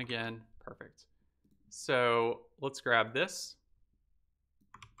one line again. Perfect. So let's grab this.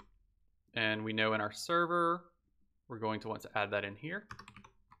 And we know in our server, we're going to want to add that in here.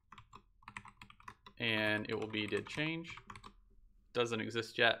 And it will be did change. Doesn't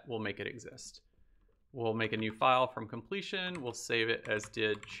exist yet, we'll make it exist. We'll make a new file from completion. We'll save it as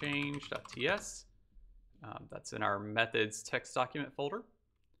did change.ts. That's in our methods text document folder.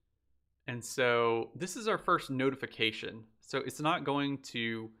 And so this is our first notification. So it's not going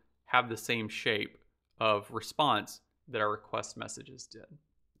to have the same shape of response that our request messages did.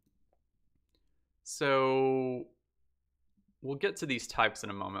 So we'll get to these types in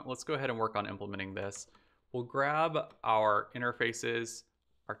a moment. Let's go ahead and work on implementing this. We'll grab our interfaces,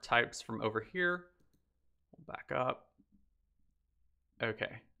 our types from over here. We'll back up.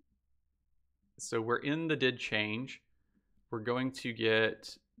 Okay. So we're in the did change. We're going to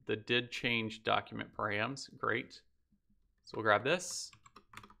get the did change document params. Great. So we'll grab this.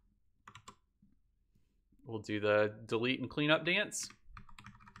 We'll do the delete and cleanup dance.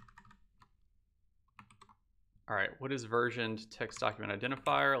 All right, what is versioned text document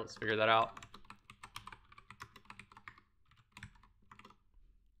identifier? Let's figure that out.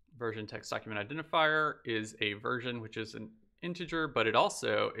 Version text document identifier is a version which is an integer, but it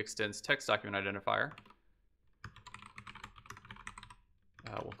also extends text document identifier.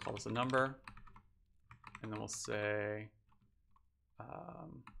 We'll call this a number, and then we'll say,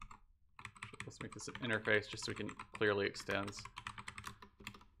 let's make this an interface just so we can clearly extends.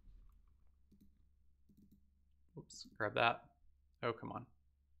 Oops, grab that. Oh, come on.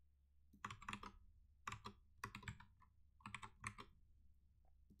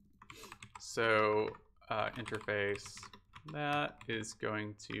 So interface, that is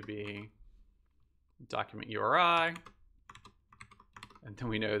going to be document URI. And then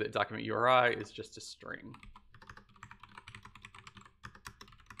we know that document URI is just a string.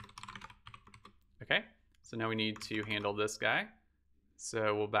 Okay, so now we need to handle this guy.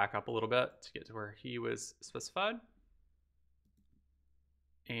 So we'll back up a little bit to get to where he was specified.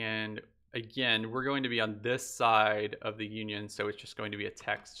 And again, we're going to be on this side of the union, so it's just going to be a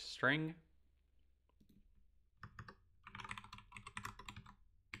text string.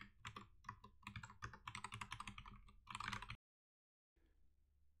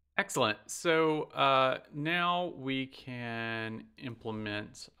 Excellent. So now we can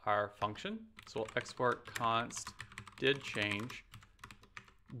implement our function. So we'll export const did change.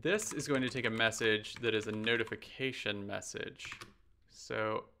 This is going to take a message that is a notification message.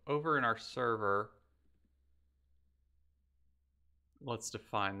 So over in our server, let's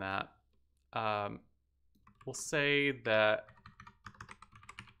define that. We'll say that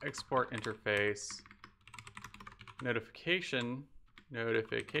export interface notification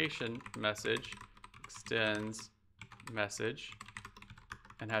message extends message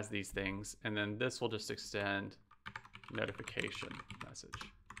and has these things. And then this will just extend notification message.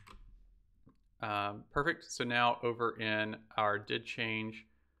 Perfect. So now over in our did change,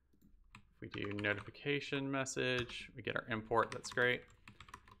 if we do notification message, we get our import. That's great.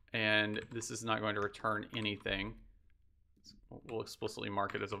 And this is not going to return anything. We'll explicitly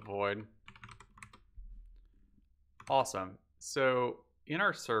mark it as a void. Awesome. So in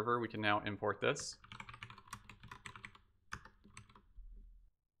our server, we can now import this.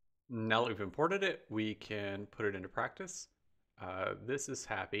 Now that we've imported it, we can put it into practice. This is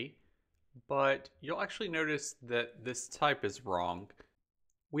happy, but you'll actually notice that this type is wrong.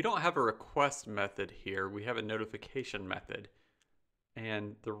 We don't have a request method here. We have a notification method.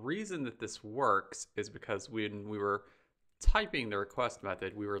 And the reason that this works is because when we were typing the request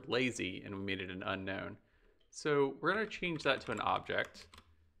method, we were lazy and we made it an unknown. So we're going to change that to an object,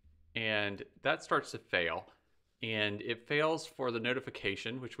 and that starts to fail. And it fails for the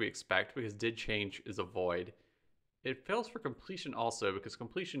notification, which we expect because did change is a void. It fails for completion also because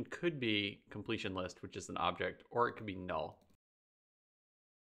completion could be completion list, which is an object, or it could be null.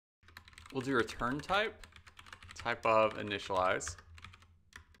 We'll do return type of initialize,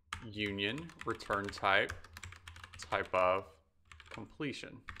 union, return type of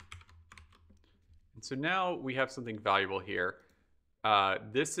completion. And so now we have something valuable here.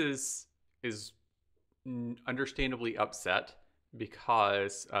 This is understandably upset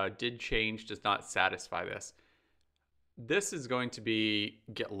because did change does not satisfy this. This is going to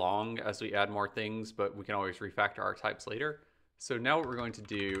get long as we add more things, but we can always refactor our types later. So now what we're going to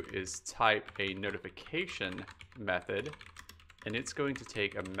do is type a notification method, and it's going to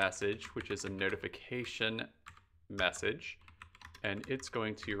take a message, which is a notification message, and it's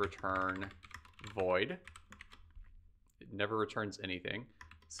going to return void. It never returns anything.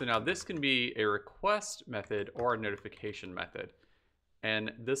 So now this can be a request method or a notification method.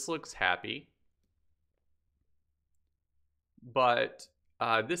 And this looks happy. But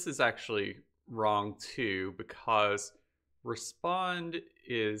this is actually wrong too, because respond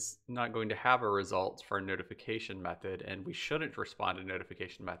is not going to have a result for a notification method, and we shouldn't respond to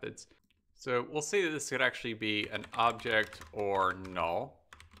notification methods. So we'll say that this could actually be an object or null,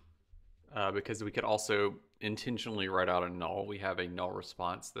 because we could also intentionally write out a null. We have a null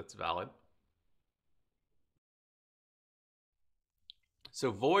response that's valid. So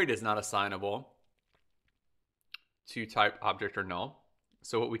void is not assignable to type object or null.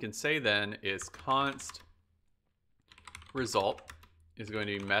 So what we can say then is const result is going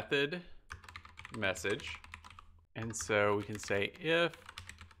to be method message. And so we can say if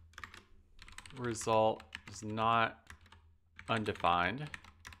result is not undefined,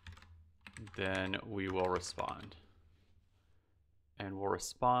 then we will respond. And we'll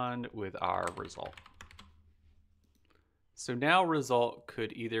respond with our result. So now result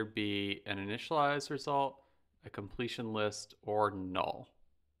could either be an initialize result, a completion list, or null.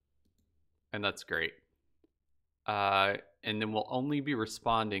 And that's great. And then we'll only be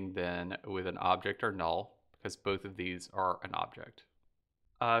responding then with an object or null, because both of these are an object.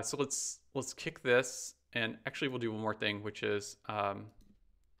 So let's kick this, and actually we'll do one more thing, which is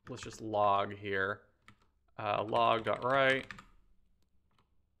let's just log here. Log.write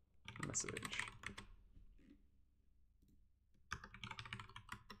message.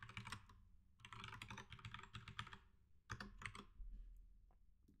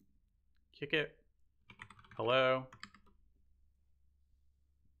 Kick it. Hello.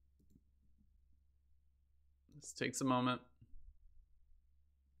 This takes a moment.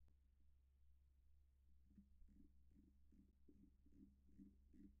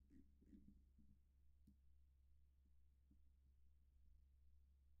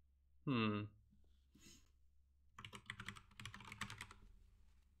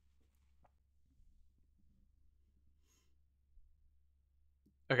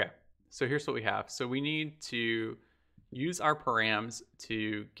 Okay, so here's what we have. So we need to use our params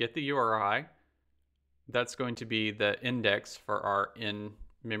to get the URI. That's going to be the index for our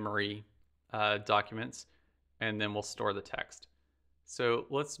in-memory documents, and then we'll store the text. So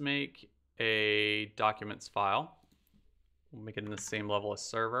let's make a documents file. We'll make it in the same level as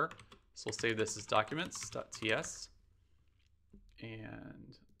server. So we'll save this as documents.ts,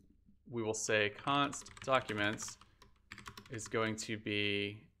 and we will say const documents is going to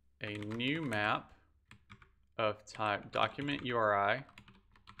be a new map of type document URI.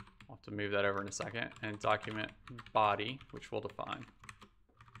 I'll have to move that over in a second, and document body, which we'll define.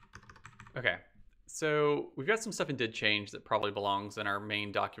 Okay, so we've got some stuff in did change that probably belongs in our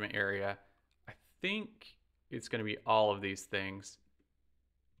main document area. I think it's going to be all of these things.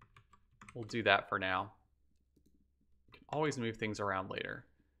 We'll do that for now. We can always move things around later.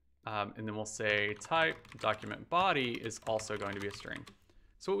 And then we'll say type document body is also going to be a string.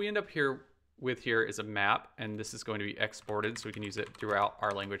 So what we end up here with here is a map, and this is going to be exported so we can use it throughout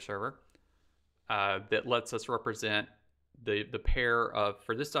our language server. That lets us represent the pair of,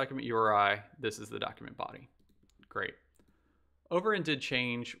 for this document URI, this is the document body. Great. Over in did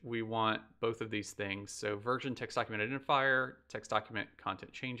change, we want both of these things. So version text document identifier, text document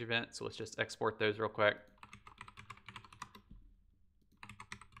content change event. So let's just export those real quick.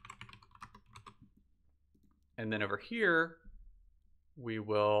 And then over here, we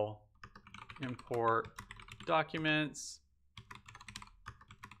will import documents,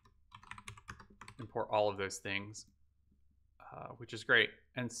 import all of those things, which is great.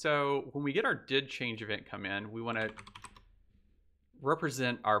 And so when we get our did change event come in, we want to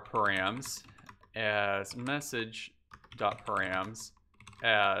represent our params as message.params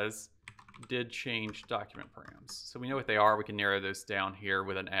as did change document params. So we know what they are. We can narrow those down here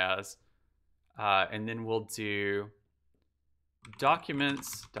with an as. And then we'll do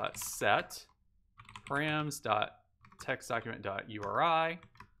documents.set params.textdocument.uri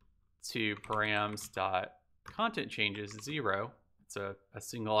to params.content-changes 0. It's a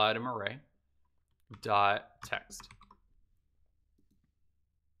single item array dot text.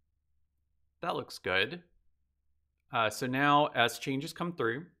 That looks good. So now as changes come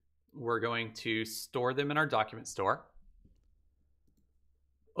through, we're going to store them in our document store.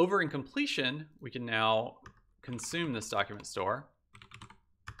 Over in completion, we can now consume this document store.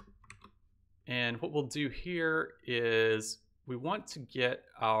 And what we'll do here is we want to get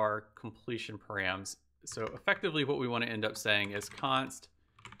our completion params. So effectively what we want to end up saying is const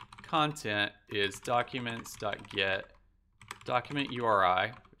content is documents.get document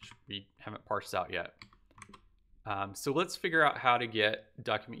URI, which we haven't parsed out yet. So let's figure out how to get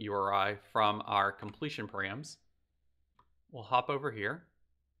document URI from our completion params. We'll hop over here.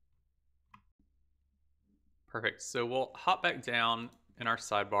 Perfect. So we'll hop back down in our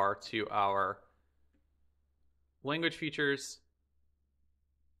sidebar to our language features,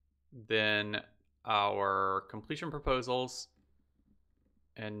 then our completion proposals,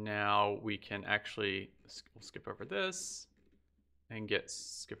 and now we can actually we'll skip over this and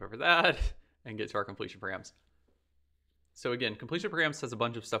skip over that and get to our completion params. So again, completion params has a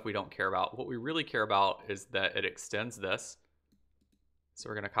bunch of stuff we don't care about. What we really care about is that it extends this. So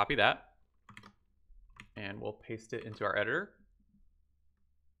we're going to copy that and we'll paste it into our editor.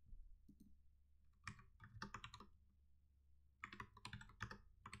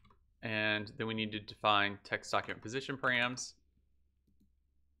 And then we need to define text document position params.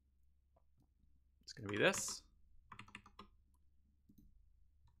 It's going to be this.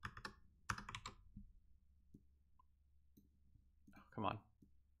 Oh, come on.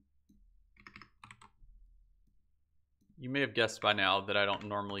 You may have guessed by now that I don't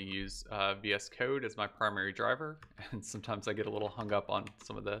normally use VS Code as my primary driver, and sometimes I get a little hung up on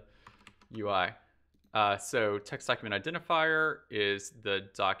some of the UI. So text document identifier is the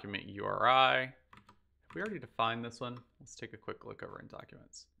document URI. Have we already defined this one? Let's take a quick look over in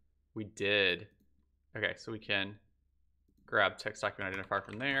documents. We did. Okay, so we can grab text document identifier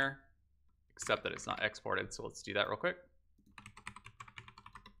from there, except that it's not exported. So let's do that real quick.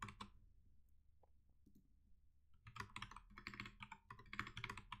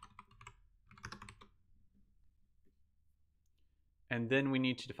 And then we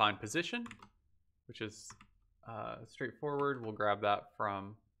need to define position, which is straightforward. We'll grab that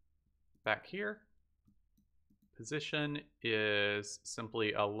from back here. Position is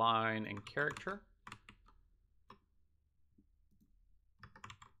simply a line and character.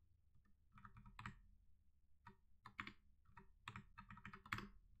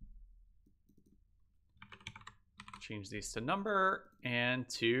 Change these to number and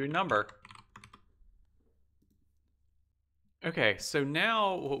to number. Okay, so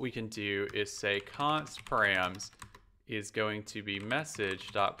now what we can do is say const params is going to be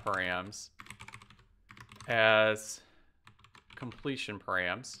message.params as completion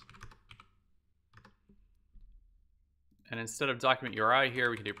params. And instead of document URI here,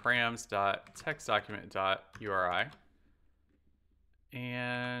 we can do params.textdocument.uri.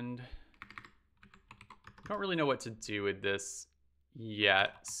 And I don't really know what to do with this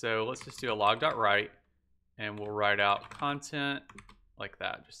yet. So let's just do a log.write. And we'll write out content like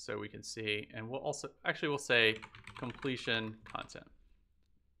that, just so we can see. And we'll also, actually we'll say completion content.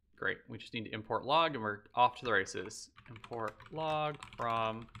 Great, we just need to import log and we're off to the races. Import log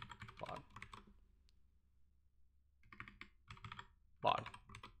from log.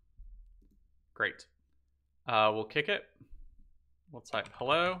 Great. We'll kick it. We'll type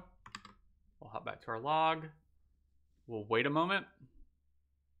hello. We'll hop back to our log. We'll wait a moment.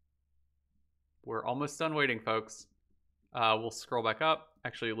 We're almost done waiting, folks. We'll scroll back up.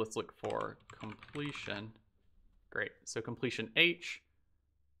 Actually, let's look for completion. Great. So completion H.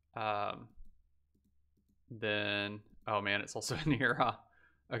 Then, oh man, it's also in here, huh?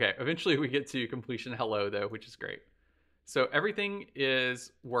 Okay, eventually we get to completion hello though, which is great. So everything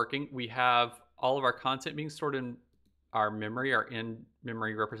is working. We have all of our content being stored in our memory, our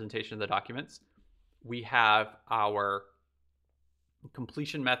in-memory representation of the documents. We have our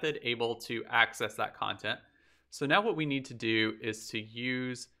completion method able to access that content. So now what we need to do is to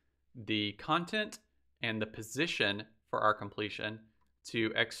use the content and the position for our completion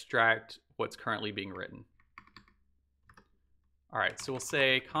to extract what's currently being written. All right, so we'll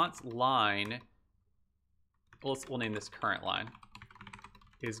say const line, we'll name this current line,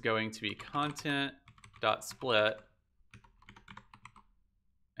 is going to be content.split,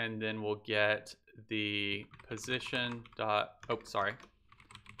 and then we'll get the position dot, oh, sorry,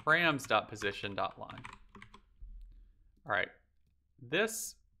 params.position.line. All right,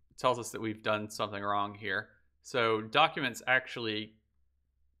 this tells us that we've done something wrong here. So documents actually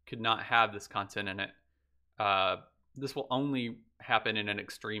could not have this content in it. This will only happen in an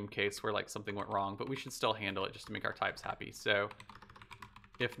extreme case where like something went wrong, but we should still handle it just to make our types happy. So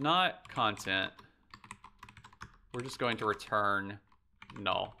if not content, we're just going to return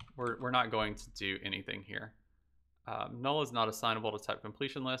null. We're not going to do anything here. Null is not assignable to type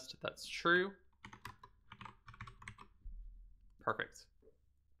completion list. That's true. Perfect.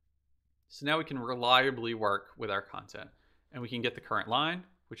 So now we can reliably work with our content, and we can get the current line,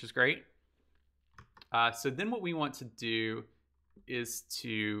 which is great. So then what we want to do is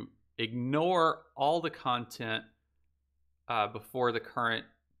to ignore all the content before the current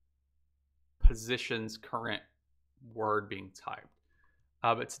position's current word being typed.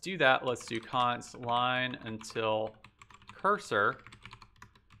 But to do that, let's do const line until cursor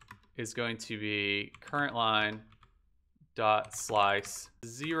is going to be current line dot slice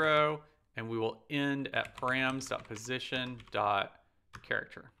 0, and we will end at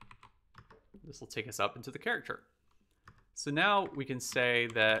params.position.character. This will take us up into the character. So now we can say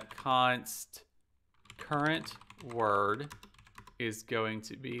that const current word is going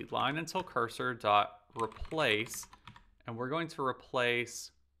to be line until cursor dot replace, and we're going to replace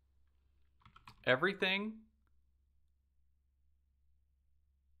everything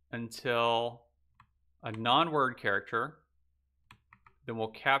until a non-word character. Then we'll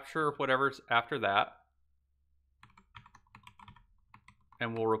capture whatever's after that,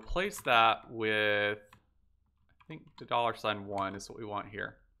 and we'll replace that with, I think the $1 is what we want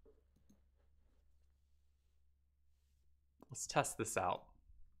here. Let's test this out.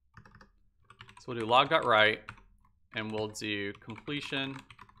 So we'll do log.write, and we'll do completion,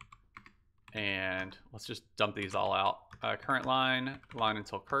 and let's just dump these all out. Current line, line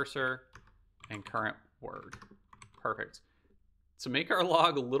until cursor, and current word. Perfect. To make our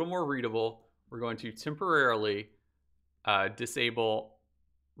log a little more readable, we're going to temporarily disable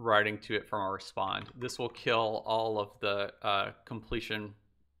writing to it from our respond. This will kill all of the completion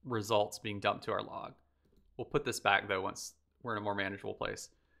results being dumped to our log. We'll put this back though once we're in a more manageable place.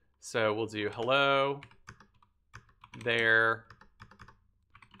 So we'll do hello there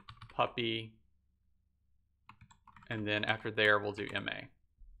puppy, and then after there we'll do MA.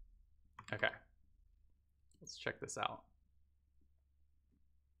 Okay, let's check this out.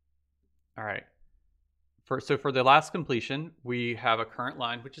 All right. So for the last completion, we have a current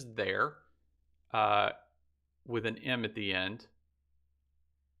line, which is there, with an M at the end.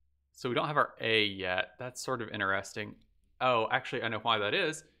 So we don't have our A yet. That's sort of interesting. Oh, actually, I know why that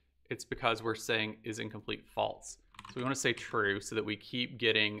is. It's because we're saying is incomplete false. So we want to say true so that we keep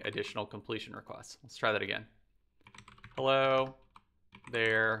getting additional completion requests. Let's try that again. Hello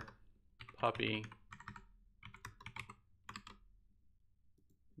there, puppy.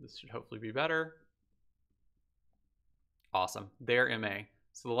 This should hopefully be better. Awesome. There MA.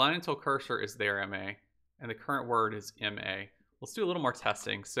 So the line until cursor is there MA, and the current word is MA. Let's do a little more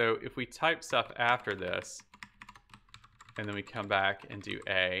testing. So if we type stuff after this, and then we come back and do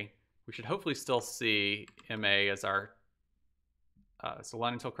A, we should hopefully still see MA as our, so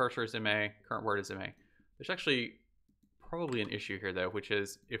line until cursor is MA, current word is MA. There's actually probably an issue here though, which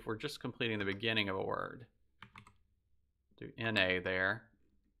is if we're just completing the beginning of a word, do NA there.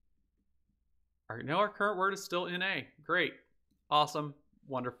 No, our current word is still NA. Great. Awesome.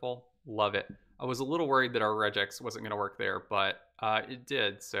 Wonderful. Love it. I was a little worried that our regex wasn't going to work there, but it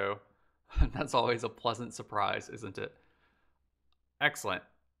did. So that's always a pleasant surprise, isn't it? Excellent.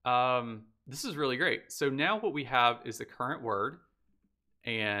 This is really great. So now what we have is the current word,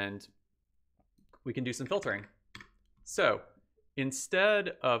 and we can do some filtering. So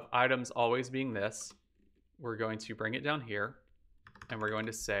Instead of items always being this, we're going to bring it down here, and we're going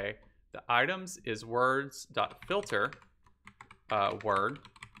to say the items is words.filter word,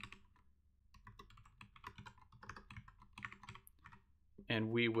 and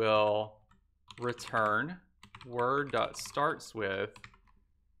we will return word.starts with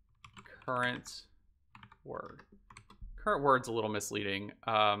current word. Current word's a little misleading.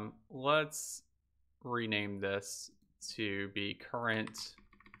 Let's rename this to be current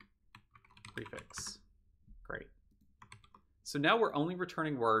prefix. Great. So now we're only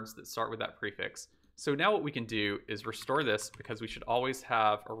returning words that start with that prefix. So now what we can do is restore this, because we should always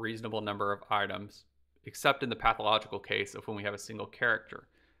have a reasonable number of items, except in the pathological case of when we have a single character.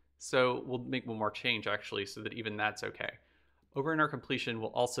 So we'll make one more change actually, so that even that's okay. Over in our completion, we'll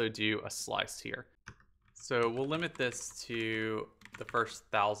also do a slice here. So we'll limit this to the first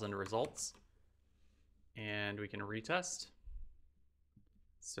 1,000 results, and we can retest.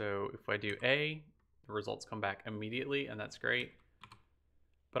 So if I do A, the results come back immediately, and that's great.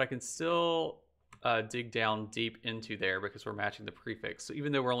 But I can still dig down deep into there because we're matching the prefix. So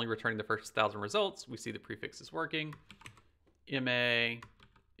even though we're only returning the first 1,000 results, we see the prefix is working. MA,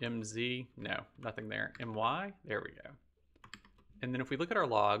 MZ, no, nothing there. MY, there we go. And then if we look at our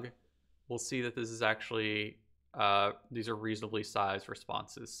log, we'll see that this is actually, these are reasonably sized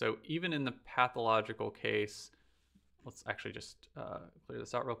responses. So even in the pathological case, let's actually just clear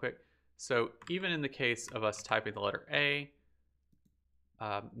this out real quick. So even in the case of us typing the letter A,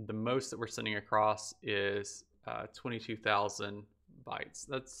 the most that we're sending across is 22,000 bytes.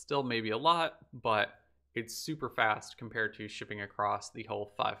 That's still maybe a lot, but it's super fast compared to shipping across the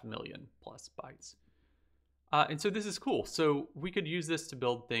whole 5 million plus bytes. And so this is cool. So we could use this to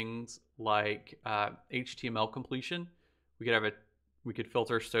build things like HTML completion. We could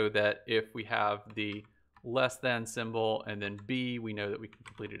filter so that if we have the less than symbol and then B, we know that we can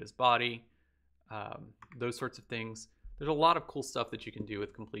complete it as body. Those sorts of things. There's a lot of cool stuff that you can do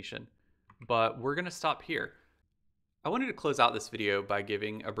with completion, but we're going to stop here. I wanted to close out this video by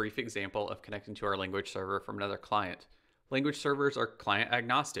giving a brief example of connecting to our language server from another client. Language servers are client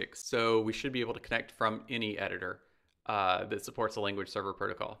agnostic, so we should be able to connect from any editor that supports a language server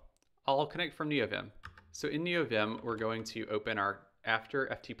protocol. I'll connect from Neovim. So in Neovim, we're going to open our after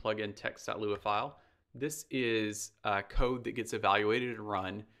ft plugin text.lua file. This is code that gets evaluated and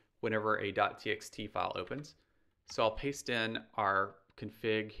run whenever a .txt file opens. So I'll paste in our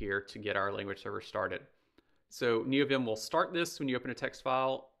config here to get our language server started. So Neovim will start this when you open a text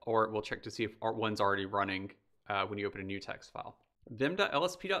file, or it will check to see if one's already running when you open a new text file.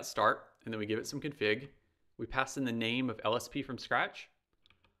 vim.lsp.start, and then we give it some config. We pass in the name of LSP from scratch.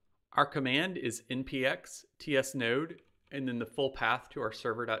 Our command is npx tsnode, and then the full path to our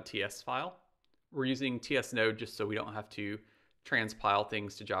server.ts file. We're using tsnode just so we don't have to transpile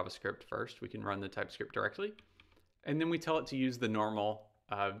things to JavaScript first. We can run the TypeScript directly. And then we tell it to use the normal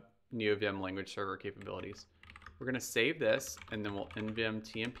Neovim language server capabilities. We're going to save this, and then we'll nvim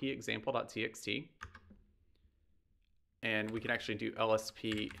tmp example.txt. And we can actually do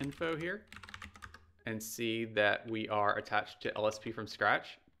LSP info here and see that we are attached to LSP from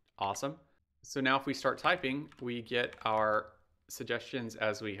scratch. Awesome. So now if we start typing, we get our suggestions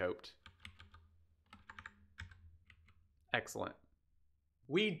as we hoped. Excellent.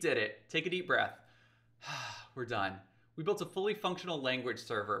 We did it. Take a deep breath. We're done. We built a fully functional language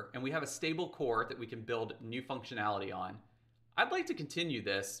server, and we have a stable core that we can build new functionality on. I'd like to continue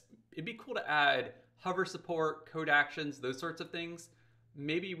this. It'd be cool to add hover support, code actions, those sorts of things.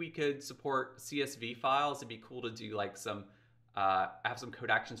 Maybe we could support CSV files. It'd be cool to do like some, have some code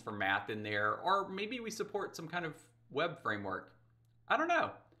actions for math in there, or maybe we support some kind of web framework. I don't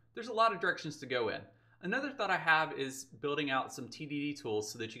know. There's a lot of directions to go in. Another thought I have is building out some TDD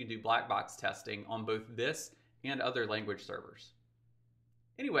tools so that you can do black box testing on both this and other language servers.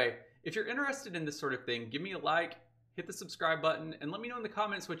 Anyway, if you're interested in this sort of thing, give me a like, hit the subscribe button, and let me know in the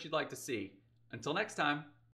comments what you'd like to see. Until next time.